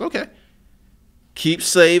in your videos. Okay. Keep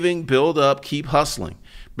saving, build up, keep hustling.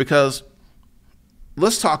 Because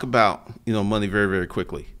let's talk about, money very, very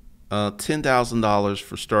quickly. $10,000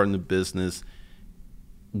 for starting a business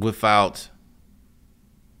without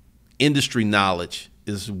industry knowledge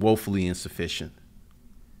is woefully insufficient.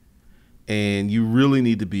 And you really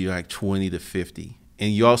need to be like 20 to 50.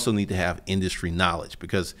 And you also need to have industry knowledge,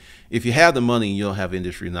 because if you have the money and you don't have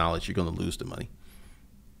industry knowledge, you're going to lose the money.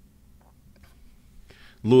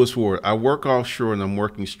 Lewis Ward, I work offshore and I'm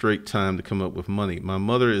working straight time to come up with money. My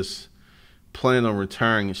mother is planning on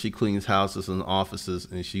retiring and she cleans houses and offices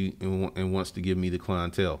and wants to give me the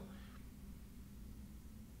clientele.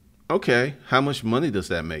 Okay, how much money does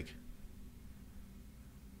that make?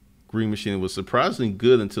 Green Machine was surprisingly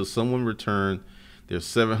good until someone returned their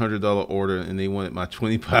 $700 order and they wanted my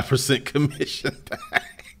 25% commission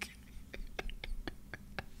back.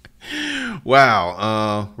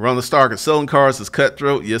 Wow. Rhonda Stark, selling cars is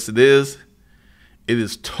cutthroat. Yes, it is. It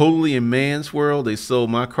is totally a man's world. They sold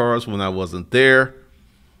my cars when I wasn't there.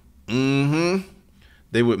 They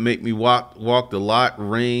would make me walk the lot,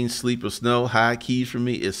 rain, sleep, or snow. High keys for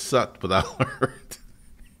me. It sucked, but I learned.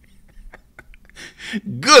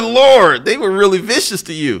 Good Lord. They were really vicious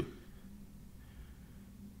to you.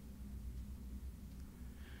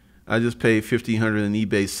 I just paid $1,500 in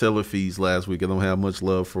eBay seller fees last week. I don't have much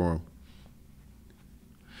love for them.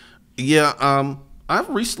 Yeah, I've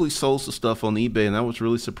recently sold some stuff on eBay, and I was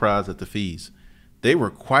really surprised at the fees. They were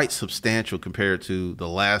quite substantial compared to the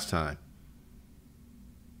last time.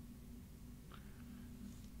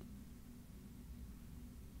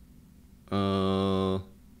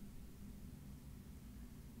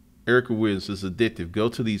 Erica Williams is addictive. Go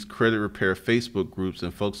to these credit repair Facebook groups,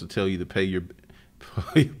 and folks will tell you to pay your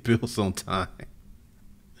bills on time.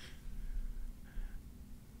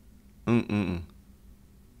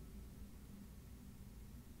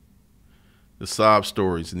 The sob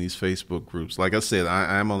stories in these Facebook groups. Like I said,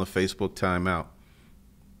 I'm on a Facebook timeout.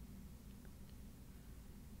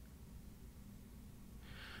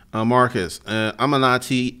 Marcus, I'm an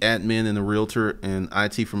IT admin and a realtor, and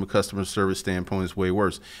IT from a customer service standpoint is way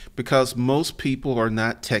worse because most people are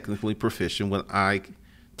not technically proficient with IT.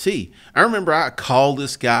 I remember I called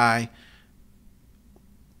this guy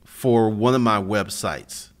for one of my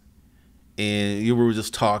websites, and we were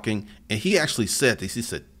just talking, and he actually said this. He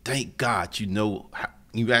said, "Thank God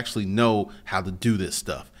you actually know how to do this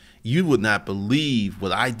stuff. You would not believe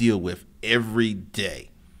what I deal with every day."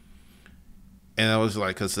 And I was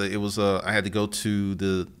like, because it was I had to go to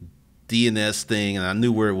the DNS thing, and I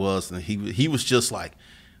knew where it was, and he was just like,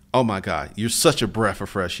 "Oh my God, you're such a breath of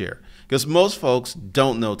fresh air." Because most folks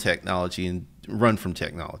don't know technology and run from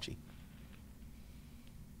technology.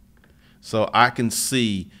 So I can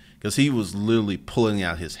see, because he was literally pulling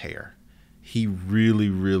out his hair. He really,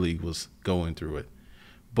 really was going through it.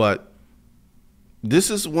 But this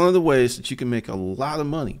is one of the ways that you can make a lot of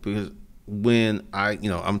money, because when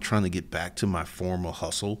I'm trying to get back to my formal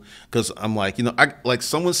hustle, because I'm like, I like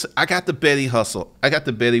someone said, I got the Betty hustle. I got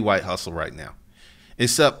the Betty White hustle right now.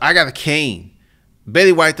 Except I got a cane.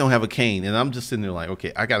 Betty White don't have a cane. And I'm just sitting there like,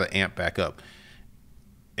 okay, I got to amp back up.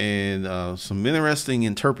 And some interesting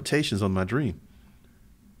interpretations on my dream.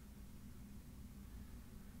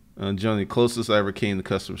 Johnny, closest I ever came to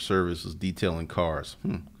customer service was detailing cars.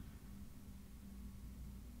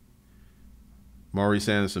 Maurice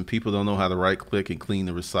Anderson, people don't know how to right click and clean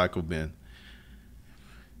the recycle bin.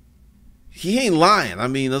 He ain't lying. I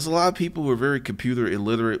mean, there's a lot of people who are very computer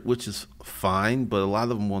illiterate, which is fine, but a lot of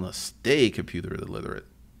them want to stay computer illiterate.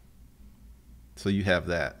 So you have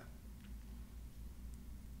that.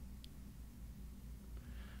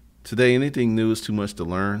 Today, anything new is too much to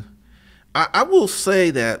learn. I will say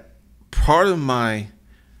that part of my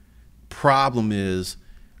problem is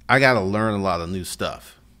I got to learn a lot of new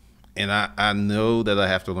stuff. And I know that I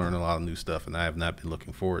have to learn a lot of new stuff, and I have not been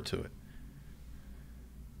looking forward to it.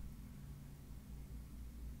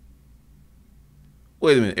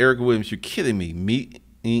 Wait a minute, Erica Williams, you're kidding me. Meet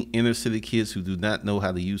inner city kids who do not know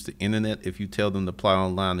how to use the internet. If you tell them to apply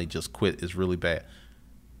online, they just quit. It's really bad.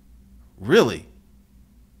 Really?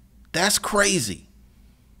 That's crazy.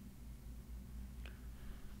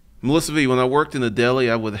 Melissa V, when I worked in a deli,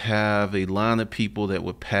 I would have a line of people that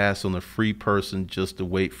would pass on a free person just to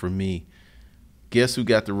wait for me. Guess who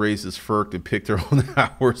got to raise his FERC and pick their own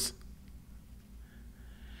hours?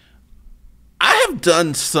 I have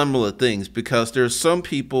done similar things because there are some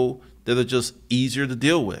people that are just easier to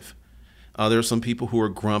deal with. There are some people who are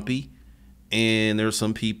grumpy, and there are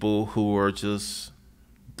some people who are just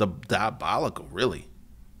diabolical, really.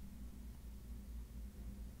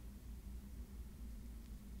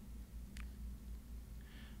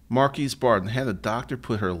 Marquise Barton had a doctor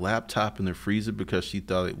put her laptop in the freezer because she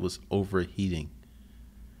thought it was overheating.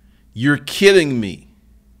 You're kidding me.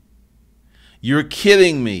 You're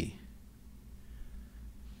kidding me.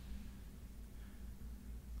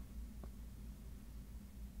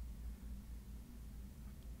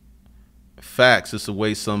 Facts. It's the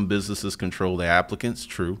way some businesses control their applicants.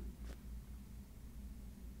 True.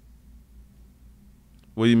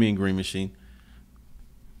 What do you mean, Green Machine?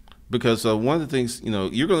 Because one of the things,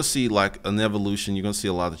 you're going to see like an evolution. You're going to see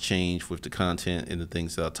a lot of change with the content and the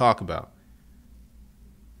things that I talk about.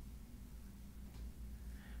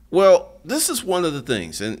 Well, this is one of the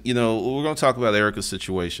things. And, we're going to talk about Erica's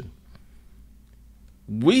situation.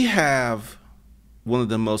 We have one of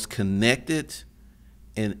the most connected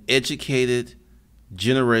and educated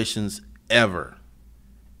generations ever.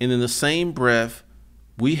 And in the same breath,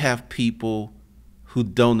 we have people who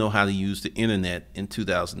don't know how to use the internet in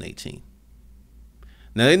 2018.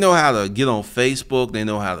 Now, they know how to get on Facebook. They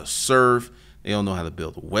know how to surf. They don't know how to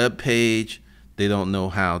build a web page. They don't know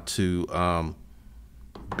how to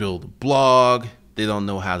build a blog. They don't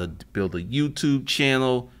know how to build a YouTube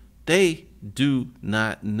channel. They do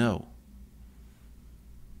not know.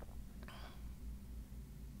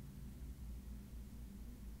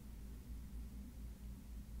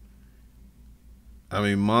 I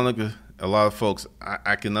mean, Monica, a lot of folks,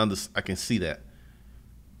 I can see that.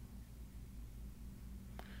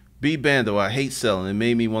 B Bando, I hate selling. It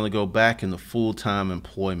made me want to go back into full-time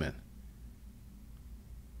employment.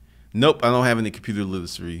 Nope, I don't have any computer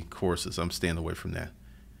literacy courses. I'm staying away from that.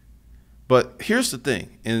 But here's the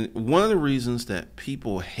thing, and one of the reasons that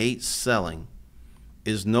people hate selling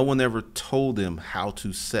is no one ever told them how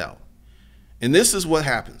to sell. And this is what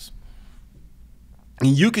happens.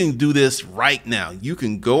 And you can do this right now. You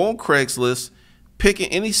can go on Craigslist, pick in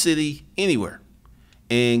any city, anywhere,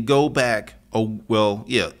 and go back a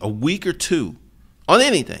week or two on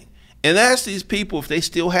anything and ask these people if they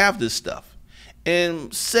still have this stuff. And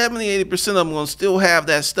 70-80% of them are going to still have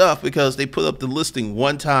that stuff because they put up the listing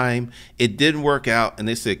one time, it didn't work out, and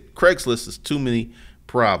they said Craigslist is too many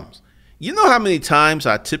problems. You know how many times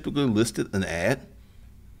I typically listed an ad?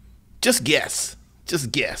 Just guess.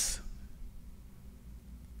 Just guess.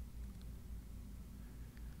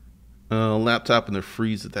 Laptop in the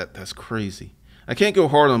freezer, that's crazy. I can't go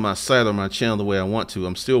hard on my site or my channel the way I want to.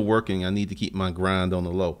 I'm still working. I need to keep my grind on the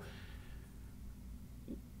low.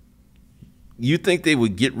 You think they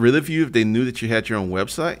would get rid of you if they knew that you had your own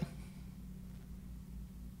website?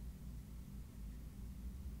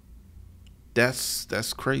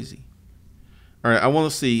 That's crazy. All right, I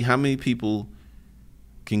want to see how many people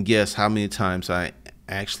can guess how many times I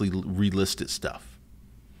actually relisted stuff.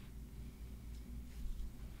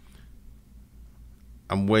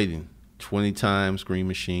 I'm waiting. 20 times, Green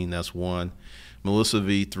Machine, that's one. Melissa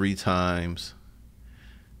V, 3 times.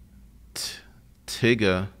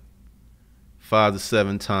 Tiga, 5 to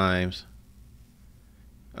 7 times.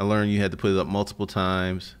 I learned you had to put it up multiple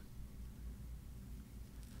times.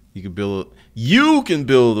 You can build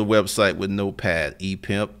a website with Notepad,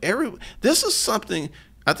 ePimp. This is something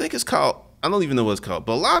I think it's called. I don't even know what it's called,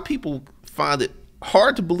 but a lot of people find it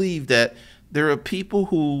hard to believe that there are people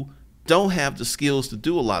who don't have the skills to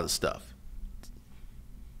do a lot of stuff.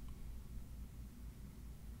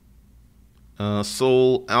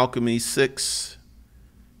 Soul Alchemy 6.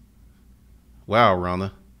 Wow,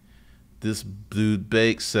 Rana. This dude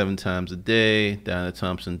bakes 7 times a day. Diana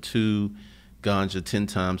Thompson 2. Ganja 10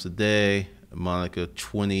 times a day. Monica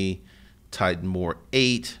 20. Titan Moore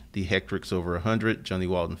 8. The Hectrix over 100. Johnny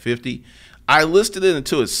Walton 50. I listed it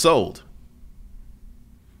until it's sold.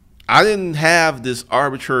 I didn't have this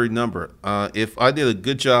arbitrary number. If I did a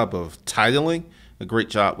good job of titling, a great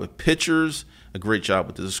job with pictures, a great job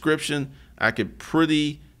with the description, I could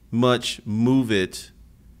pretty much move it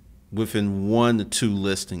within 1 to 2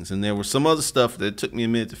 listings. And there was some other stuff that took me a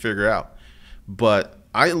minute to figure out. But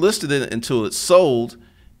I listed it until it sold,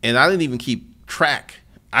 and I didn't even keep track.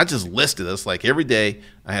 I just listed it. It's like every day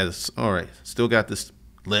I had this, all right, still got this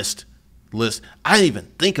list. I didn't even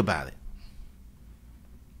think about it.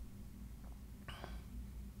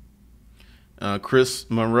 Chris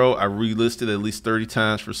Monroe, I relisted at least 30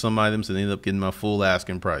 times for some items and ended up getting my full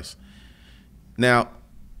asking price. Now,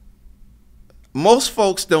 most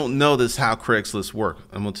folks don't know this how Craigslist works.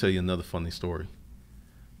 I'm going to tell you another funny story.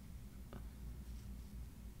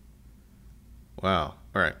 Wow.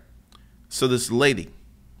 All right. So this lady,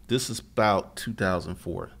 this is about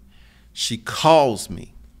 2004. She calls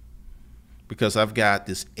me because I've got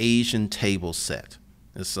this Asian table set.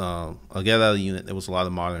 It's I got out of the unit. There was a lot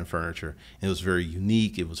of modern furniture. It was very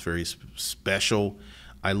unique. It was very special.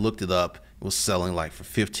 I looked it up. It was selling like for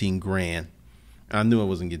 15 grand. I knew I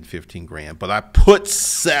wasn't getting 15 grand, but I put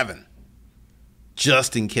 7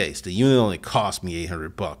 just in case. The unit only cost me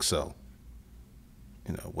 $800, so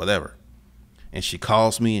whatever. And she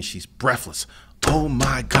calls me and she's breathless. Oh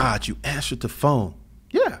my God, you answered the phone.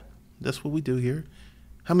 Yeah, that's what we do here.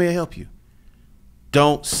 How may I help you?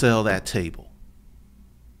 Don't sell that table.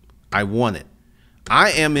 I want it.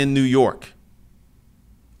 I am in New York.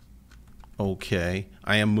 Okay.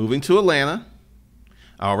 I am moving to Atlanta.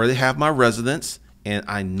 I already have my residence and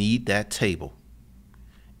I need that table.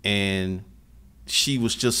 And she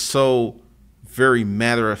was just so very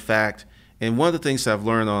matter of fact. And one of the things that I've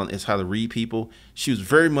learned on is how to read people. She was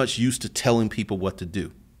very much used to telling people what to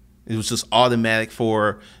do. It was just automatic for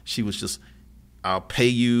her. She was just, I'll pay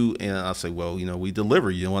you. And I'll say, well, we deliver.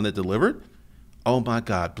 You don't want it delivered? Oh my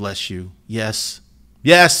God, bless you. Yes.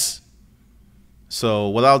 Yes. So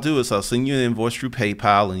what I'll do is I'll send you an invoice through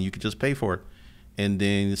PayPal and you can just pay for it. And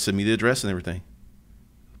then send me the address and everything.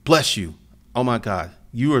 Bless you. Oh my God,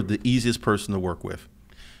 you are the easiest person to work with.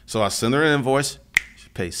 So I send her an invoice. She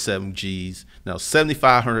pays 7 G's. Now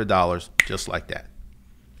 $7,500, just like that.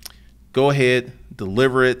 Go ahead,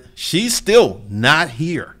 deliver it. She's still not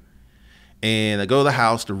here. And I go to the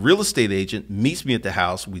house. The real estate agent meets me at the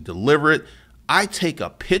house. We deliver it. I take a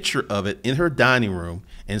picture of it in her dining room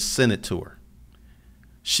and send it to her.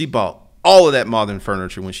 She bought all of that modern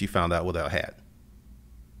furniture when she found out what I had.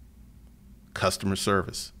 Customer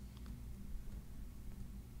service.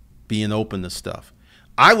 Being open to stuff.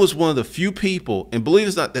 I was one of the few people, and believe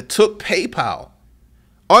it or not, that took PayPal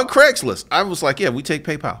on Craigslist. I was like, yeah, we take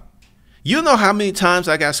PayPal. You know how many times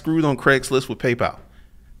I got screwed on Craigslist with PayPal?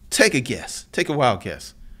 Take a guess. Take a wild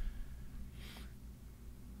guess.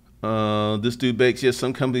 This dude bakes. Yes,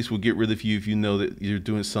 some companies will get rid of you if you know that you're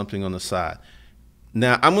doing something on the side.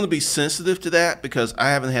 Now, I'm going to be sensitive to that because I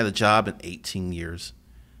haven't had a job in 18 years.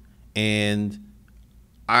 And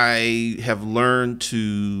I have learned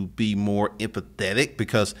to be more empathetic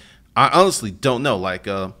because I honestly don't know. Like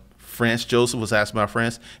France Joseph was asking about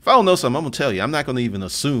France. If I don't know something, I'm going to tell you. I'm not going to even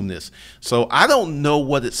assume this. So I don't know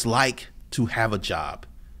what it's like to have a job.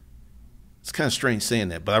 It's kind of strange saying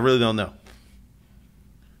that, but I really don't know.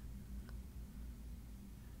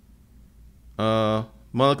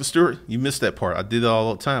 Monica Stewart, you missed that part. I did it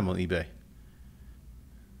all the time on eBay.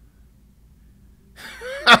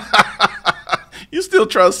 You still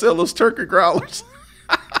try to sell those turkey growlers?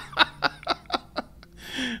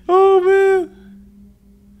 Oh man.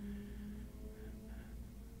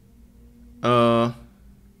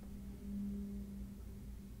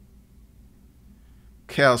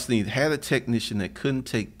 Cal Sneed had a technician that couldn't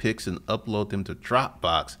take pics and upload them to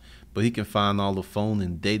Dropbox, but he can find all the phone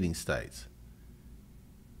and dating sites.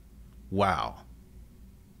 Wow.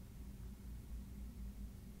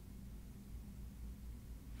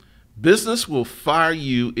 Business will fire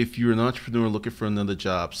you if you're an entrepreneur looking for another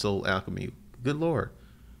job. Soul Alchemy. Good Lord.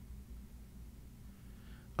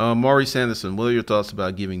 Maury Sanderson, what are your thoughts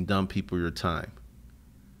about giving dumb people your time?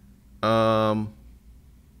 Um,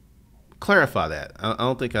 Clarify that. I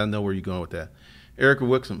don't think I know where you're going with that. Erica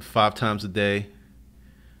Wixom, 5 times a day.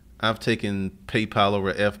 I've taken PayPal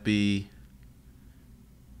over FB.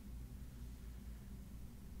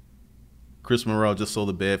 Chris Monroe just sold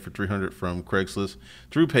a bed for $300 from Craigslist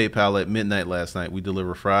through PayPal at midnight last night. We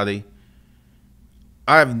deliver Friday.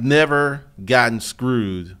 I've never gotten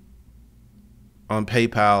screwed on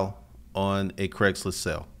PayPal on a Craigslist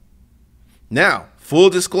sale. Now,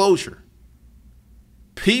 full disclosure,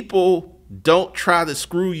 people don't try to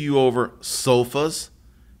screw you over sofas,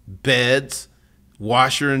 beds,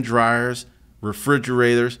 washer and dryers,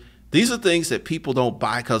 refrigerators. These are things that people don't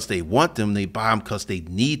buy because they want them. They buy them because they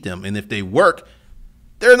need them. And if they work,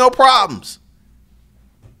 there are no problems.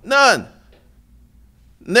 None.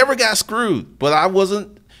 Never got screwed. But I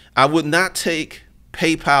would not take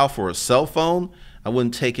PayPal for a cell phone. I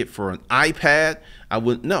wouldn't take it for an iPad.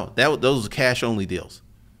 Those are cash only deals.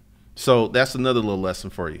 So that's another little lesson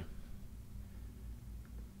for you.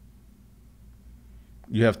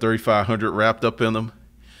 You have 3,500 wrapped up in them.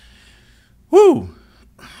 Woo!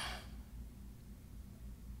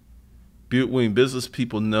 When business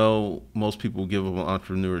people know, most people give up on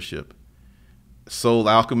entrepreneurship. Soul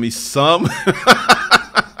Alchemy, some.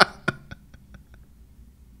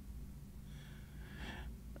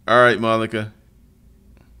 All right, Monica.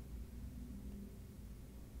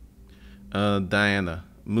 Diana,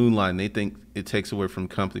 Moonlight, they think it takes away from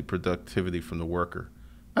company productivity from the worker.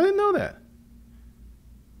 I didn't know that.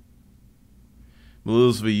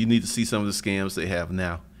 Elizabeth, you need to see some of the scams they have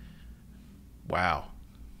now. Wow.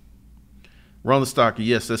 Ronald Stocker,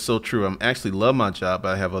 yes, that's so true. I actually love my job,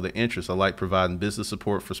 but I have other interests. I like providing business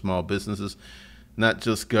support for small businesses, not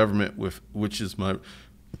just government, which is my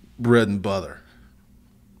bread and butter.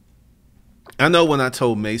 I know when I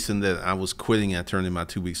told Mason that I was quitting and I turned in my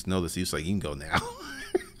 2 weeks notice, he was like, you can go now.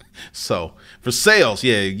 So for sales,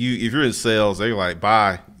 yeah, if you're in sales, they're like,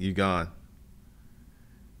 bye, you gone.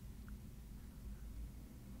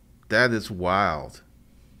 That is wild.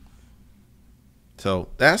 So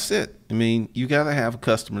that's it. I mean, you got to have a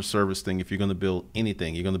customer service thing if you're going to build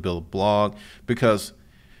anything. You're going to build a blog, because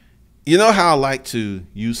you know how I like to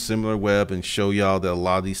use SimilarWeb and show y'all that a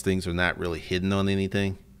lot of these things are not really hidden on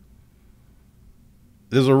anything.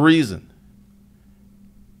 There's a reason.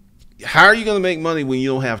 How are you going to make money when you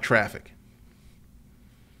don't have traffic?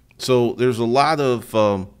 So there's a lot of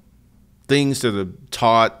things that are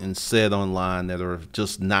taught and said online that are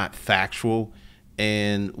just not factual.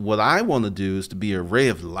 And what I want to do is to be a ray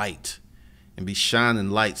of light and be shining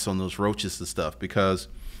lights on those roaches and stuff, because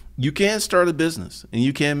you can start a business and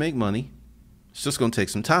you can make money. It's just going to take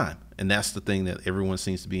some time. And that's the thing that everyone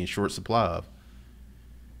seems to be in short supply of.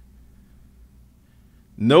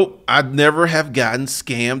 Nope, I'd never have gotten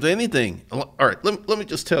scammed or anything. All right, let me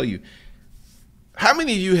just tell you. How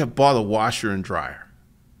many of you have bought a washer and dryer?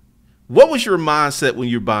 What was your mindset when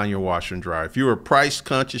you're buying your washer and dryer? If you were a price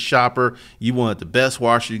conscious shopper, you wanted the best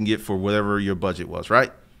washer you can get for whatever your budget was,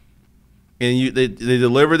 right? And they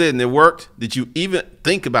delivered it and it worked. Did you even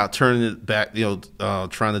think about turning it back,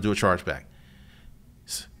 trying to do a chargeback?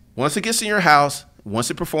 Once it gets in your house,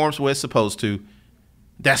 once it performs the way it's supposed to,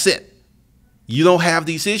 that's it. You don't have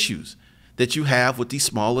these issues that you have with these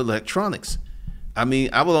small electronics. I mean,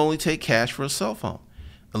 I would only take cash for a cell phone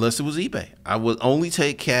unless it was eBay. I would only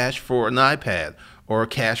take cash for an iPad or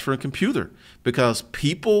cash for a computer, because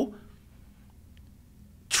people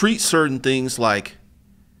treat certain things like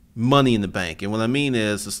money in the bank. And what I mean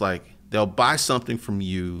is, it's like they'll buy something from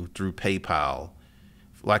you through PayPal,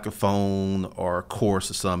 like a phone or a course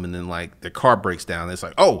or something, and then like their car breaks down. And it's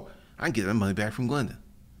like, oh, I can get that money back from Glenda.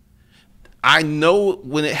 I know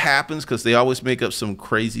when it happens because they always make up some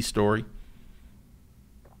crazy story.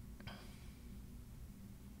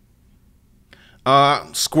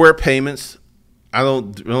 Square payments. I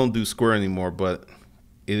don't do Square anymore, but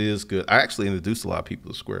it is good. I actually introduced a lot of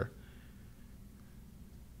people to Square.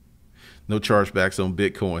 No chargebacks on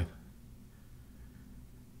Bitcoin.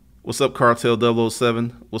 What's up, Cartel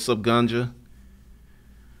 007? What's up, Ganja?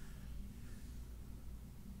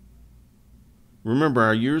 Remember,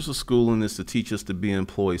 our years of schooling is to teach us to be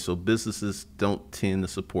employees, so businesses don't tend to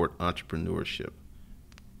support entrepreneurship.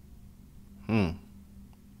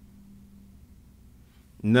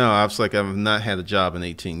 No, I was like, I've not had a job in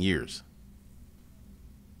 18 years.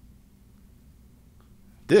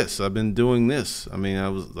 I've been doing this. I mean, I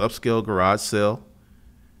was upscale garage sale,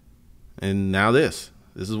 and now this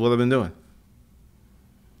is what I've been doing.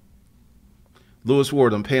 Lewis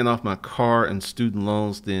Ward, I'm paying off my car and student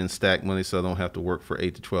loans, then stack money so I don't have to work for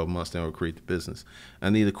 8 to 12 months, then I'll create the business. I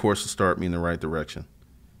need a course to start me in the right direction.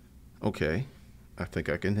 Okay, I think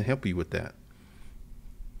I can help you with that.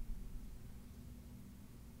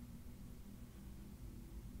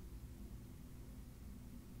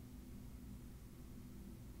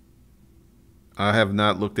 I have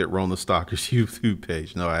not looked at Rona Stalker's YouTube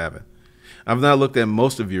page. No, I haven't. I've not looked at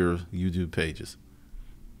most of your YouTube pages.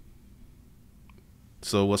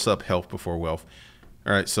 So what's up, Health Before Wealth?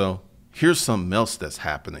 All right, so here's something else that's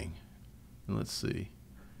happening. Let's see.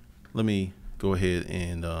 Let me go ahead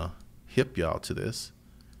and hip y'all to this.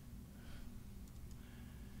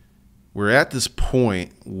 We're at this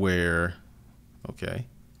point where, okay,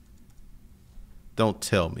 don't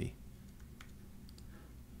tell me.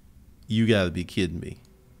 You got to be kidding me.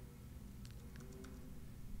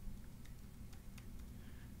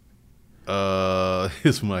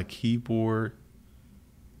 Here's my keyboard.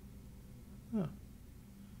 Oh.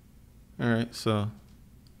 All right, so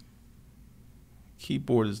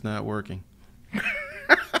keyboard is not working.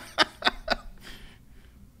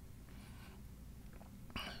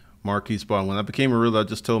 Marquise Bond. When I became a realtor, I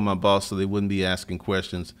just told my boss so they wouldn't be asking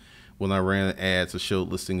questions when I ran ads or showed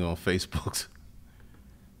listings on Facebook.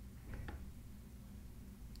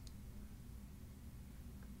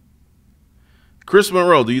 Chris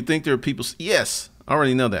Monroe, do you think there are people? Yes, I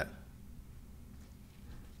already know that.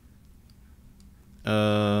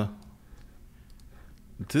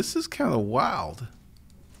 This is kind of wild.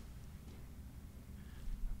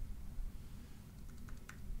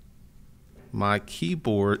 My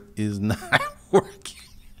keyboard is not working.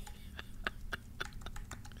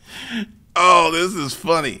 Oh, this is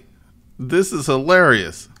funny. This is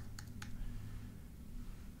hilarious.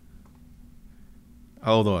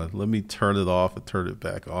 Hold on. Let me turn it off and turn it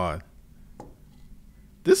back on.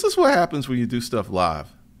 This is what happens when you do stuff live.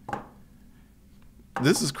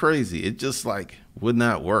 This is crazy. It just like would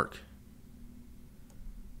not work.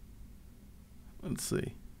 Let's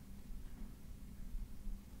see.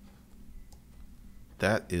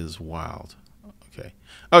 That is wild. Okay.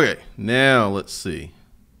 Okay. Now let's see.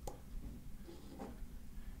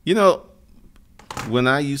 You know, when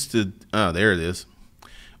I used to, oh, there it is.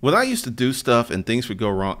 When I used to do stuff and things would go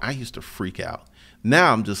wrong, I used to freak out.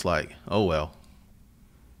 Now I'm just like, oh, well,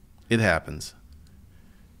 it happens.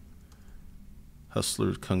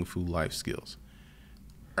 Hustlers, Kung Fu life skills.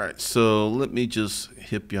 All right, so let me just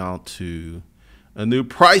hip y'all to a new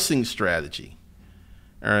pricing strategy.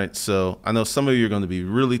 All right, so I know some of you are going to be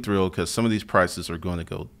really thrilled because some of these prices are going to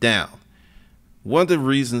go down. One of the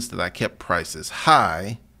reasons that I kept prices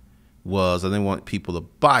high was I didn't want people to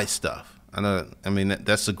buy stuff. I mean,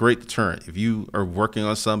 that's a great deterrent. If you are working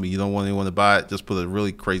on something, you don't want anyone to buy it, just put a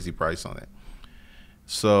really crazy price on it.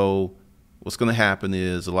 So what's going to happen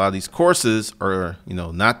is a lot of these courses are, you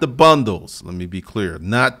know, not the bundles. Let me be clear,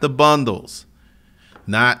 not the bundles.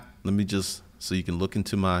 Let me just, so you can look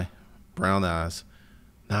into my brown eyes,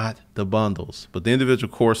 not the bundles, but the individual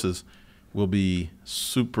courses will be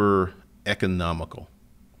super economical.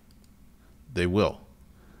 They will.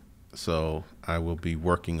 So I will be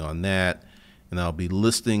working on that, and I'll be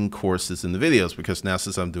listing courses in the videos because now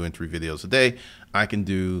since I'm doing 3 videos a day, I can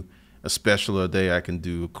do a special a day. I can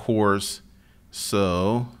do a course.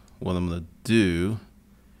 So what I'm going to do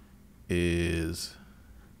is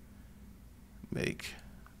make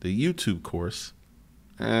the YouTube course.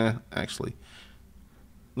 Actually,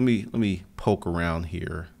 let me poke around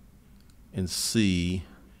here and see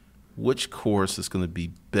which course is going to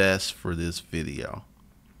be best for this video.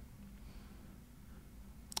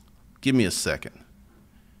 Give me a second.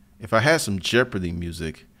 If I had some Jeopardy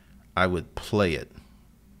music, I would play it.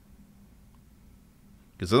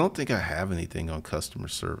 Because I don't think I have anything on customer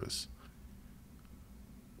service.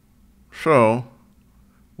 So,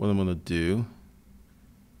 what I'm going to do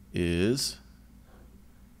is,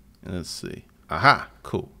 let's see. Aha,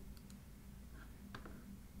 cool.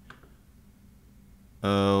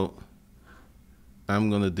 Oh, I'm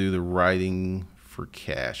going to do the writing for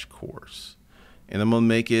cash course. And I'm going to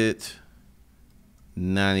make it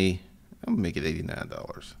I'm going to make it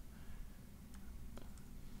 $89.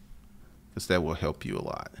 Because that will help you a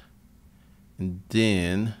lot. And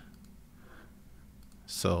then,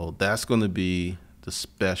 so that's going to be the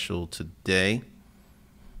special today.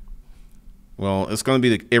 Well, it's going to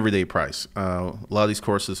be the everyday price. A lot of these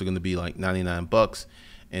courses are going to be like 99 bucks.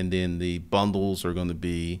 And then the bundles are going to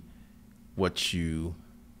be what you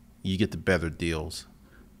get the better deals.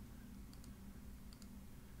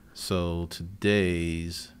 So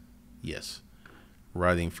today's, yes,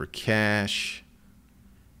 writing for cash.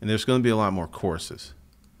 And there's going to be a lot more courses.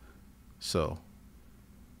 So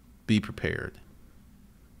be prepared.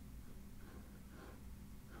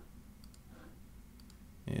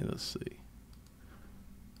 And let's see.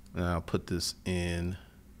 Now I'll put this in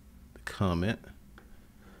the comment.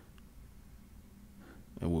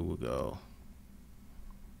 And we will go.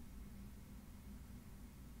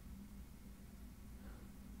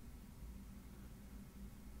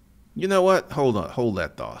 You know what? Hold on. Hold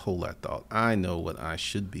that thought. Hold that thought. I know what I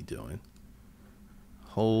should be doing.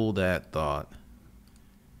 Hold that thought.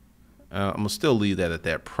 I'm going to still leave that at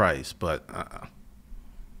that price, but I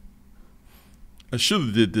should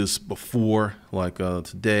have did this before. Like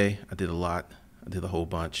today, I did a lot. I did a whole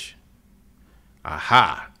bunch.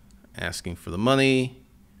 Aha. Asking for the money.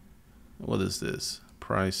 What is this?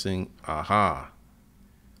 Pricing. Aha.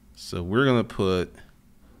 So we're going to put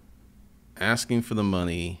asking for the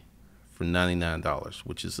money for $99,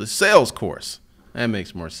 which is a sales course. That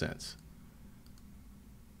makes more sense.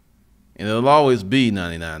 And it'll always be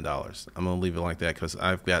 $99. I'm going to leave it like that because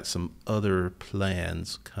I've got some other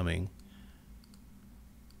plans coming.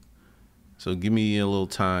 So give me a little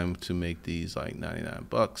time to make these like 99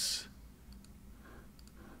 bucks.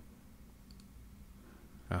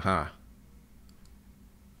 Aha.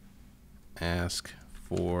 Ask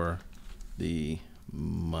for the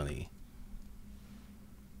money.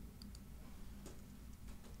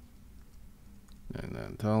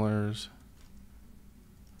 $99.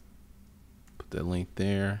 Put that link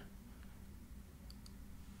there.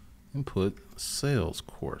 And put sales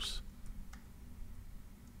course.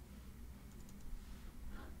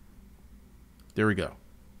 There we go.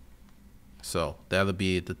 So that'll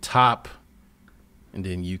be at the top. And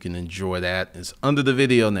then you can enjoy that. It's under the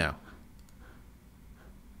video now.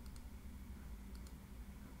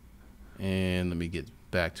 And let me get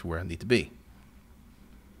back to where I need to be.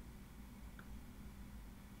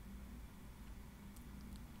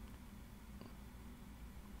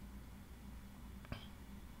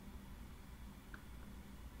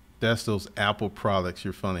 That's those Apple products.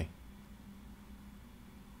 You're funny.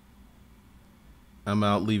 I'm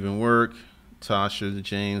out leaving work. Tasha,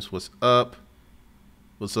 James, what's up?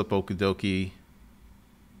 What's up, Okidoki?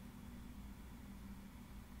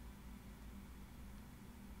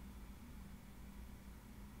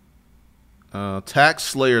 Tax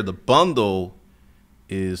Slayer, the bundle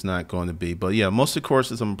is not going to be, but yeah, most of the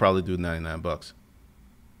courses I'm gonna probably do 99 bucks.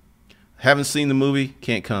 Haven't seen the movie,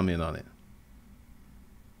 can't comment on it.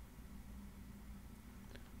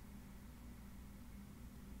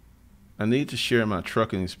 I need to share my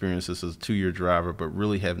trucking experiences as a 2-year driver, but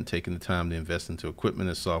really haven't taken the time to invest into equipment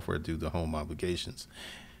and software due to home obligations.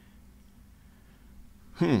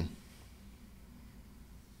 Tasha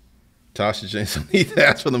James, I need to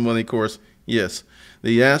ask for the money course. Yes,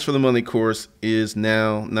 the ask for the money course is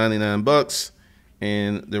now 99 bucks,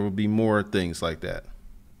 and there will be more things like that.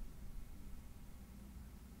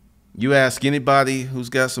 You ask anybody who's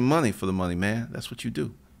got some money for the money, man. That's what you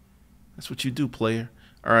do. That's what you do, player.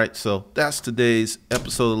 All right, so that's today's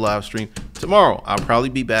episode of the live stream. Tomorrow, I'll probably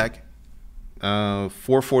be back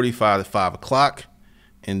 4:45 to 5 o'clock,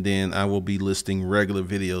 and then I will be listing regular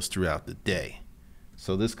videos throughout the day.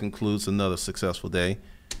 So this concludes another successful day.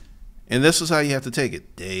 And this is how you have to take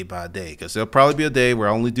it, day by day, because there'll probably be a day where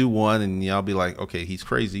I only do one, and y'all be like, okay, he's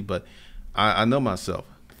crazy, but I know myself.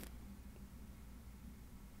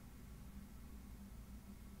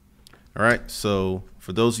 All right, so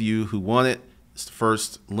for those of you who want it, it's the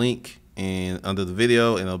first link and under the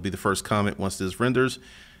video, and it'll be the first comment once this renders.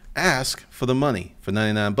 Ask for the money for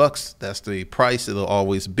 99 bucks. That's the price it'll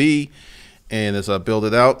always be. And as I build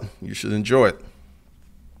it out, you should enjoy it.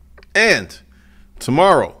 And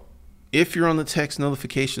tomorrow, if you're on the text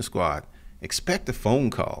notification squad, expect a phone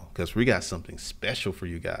call because we got something special for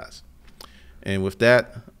you guys. And with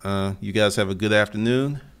that, you guys have a good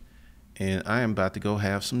afternoon, and I am about to go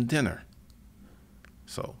have some dinner.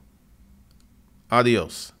 So,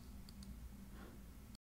 adios.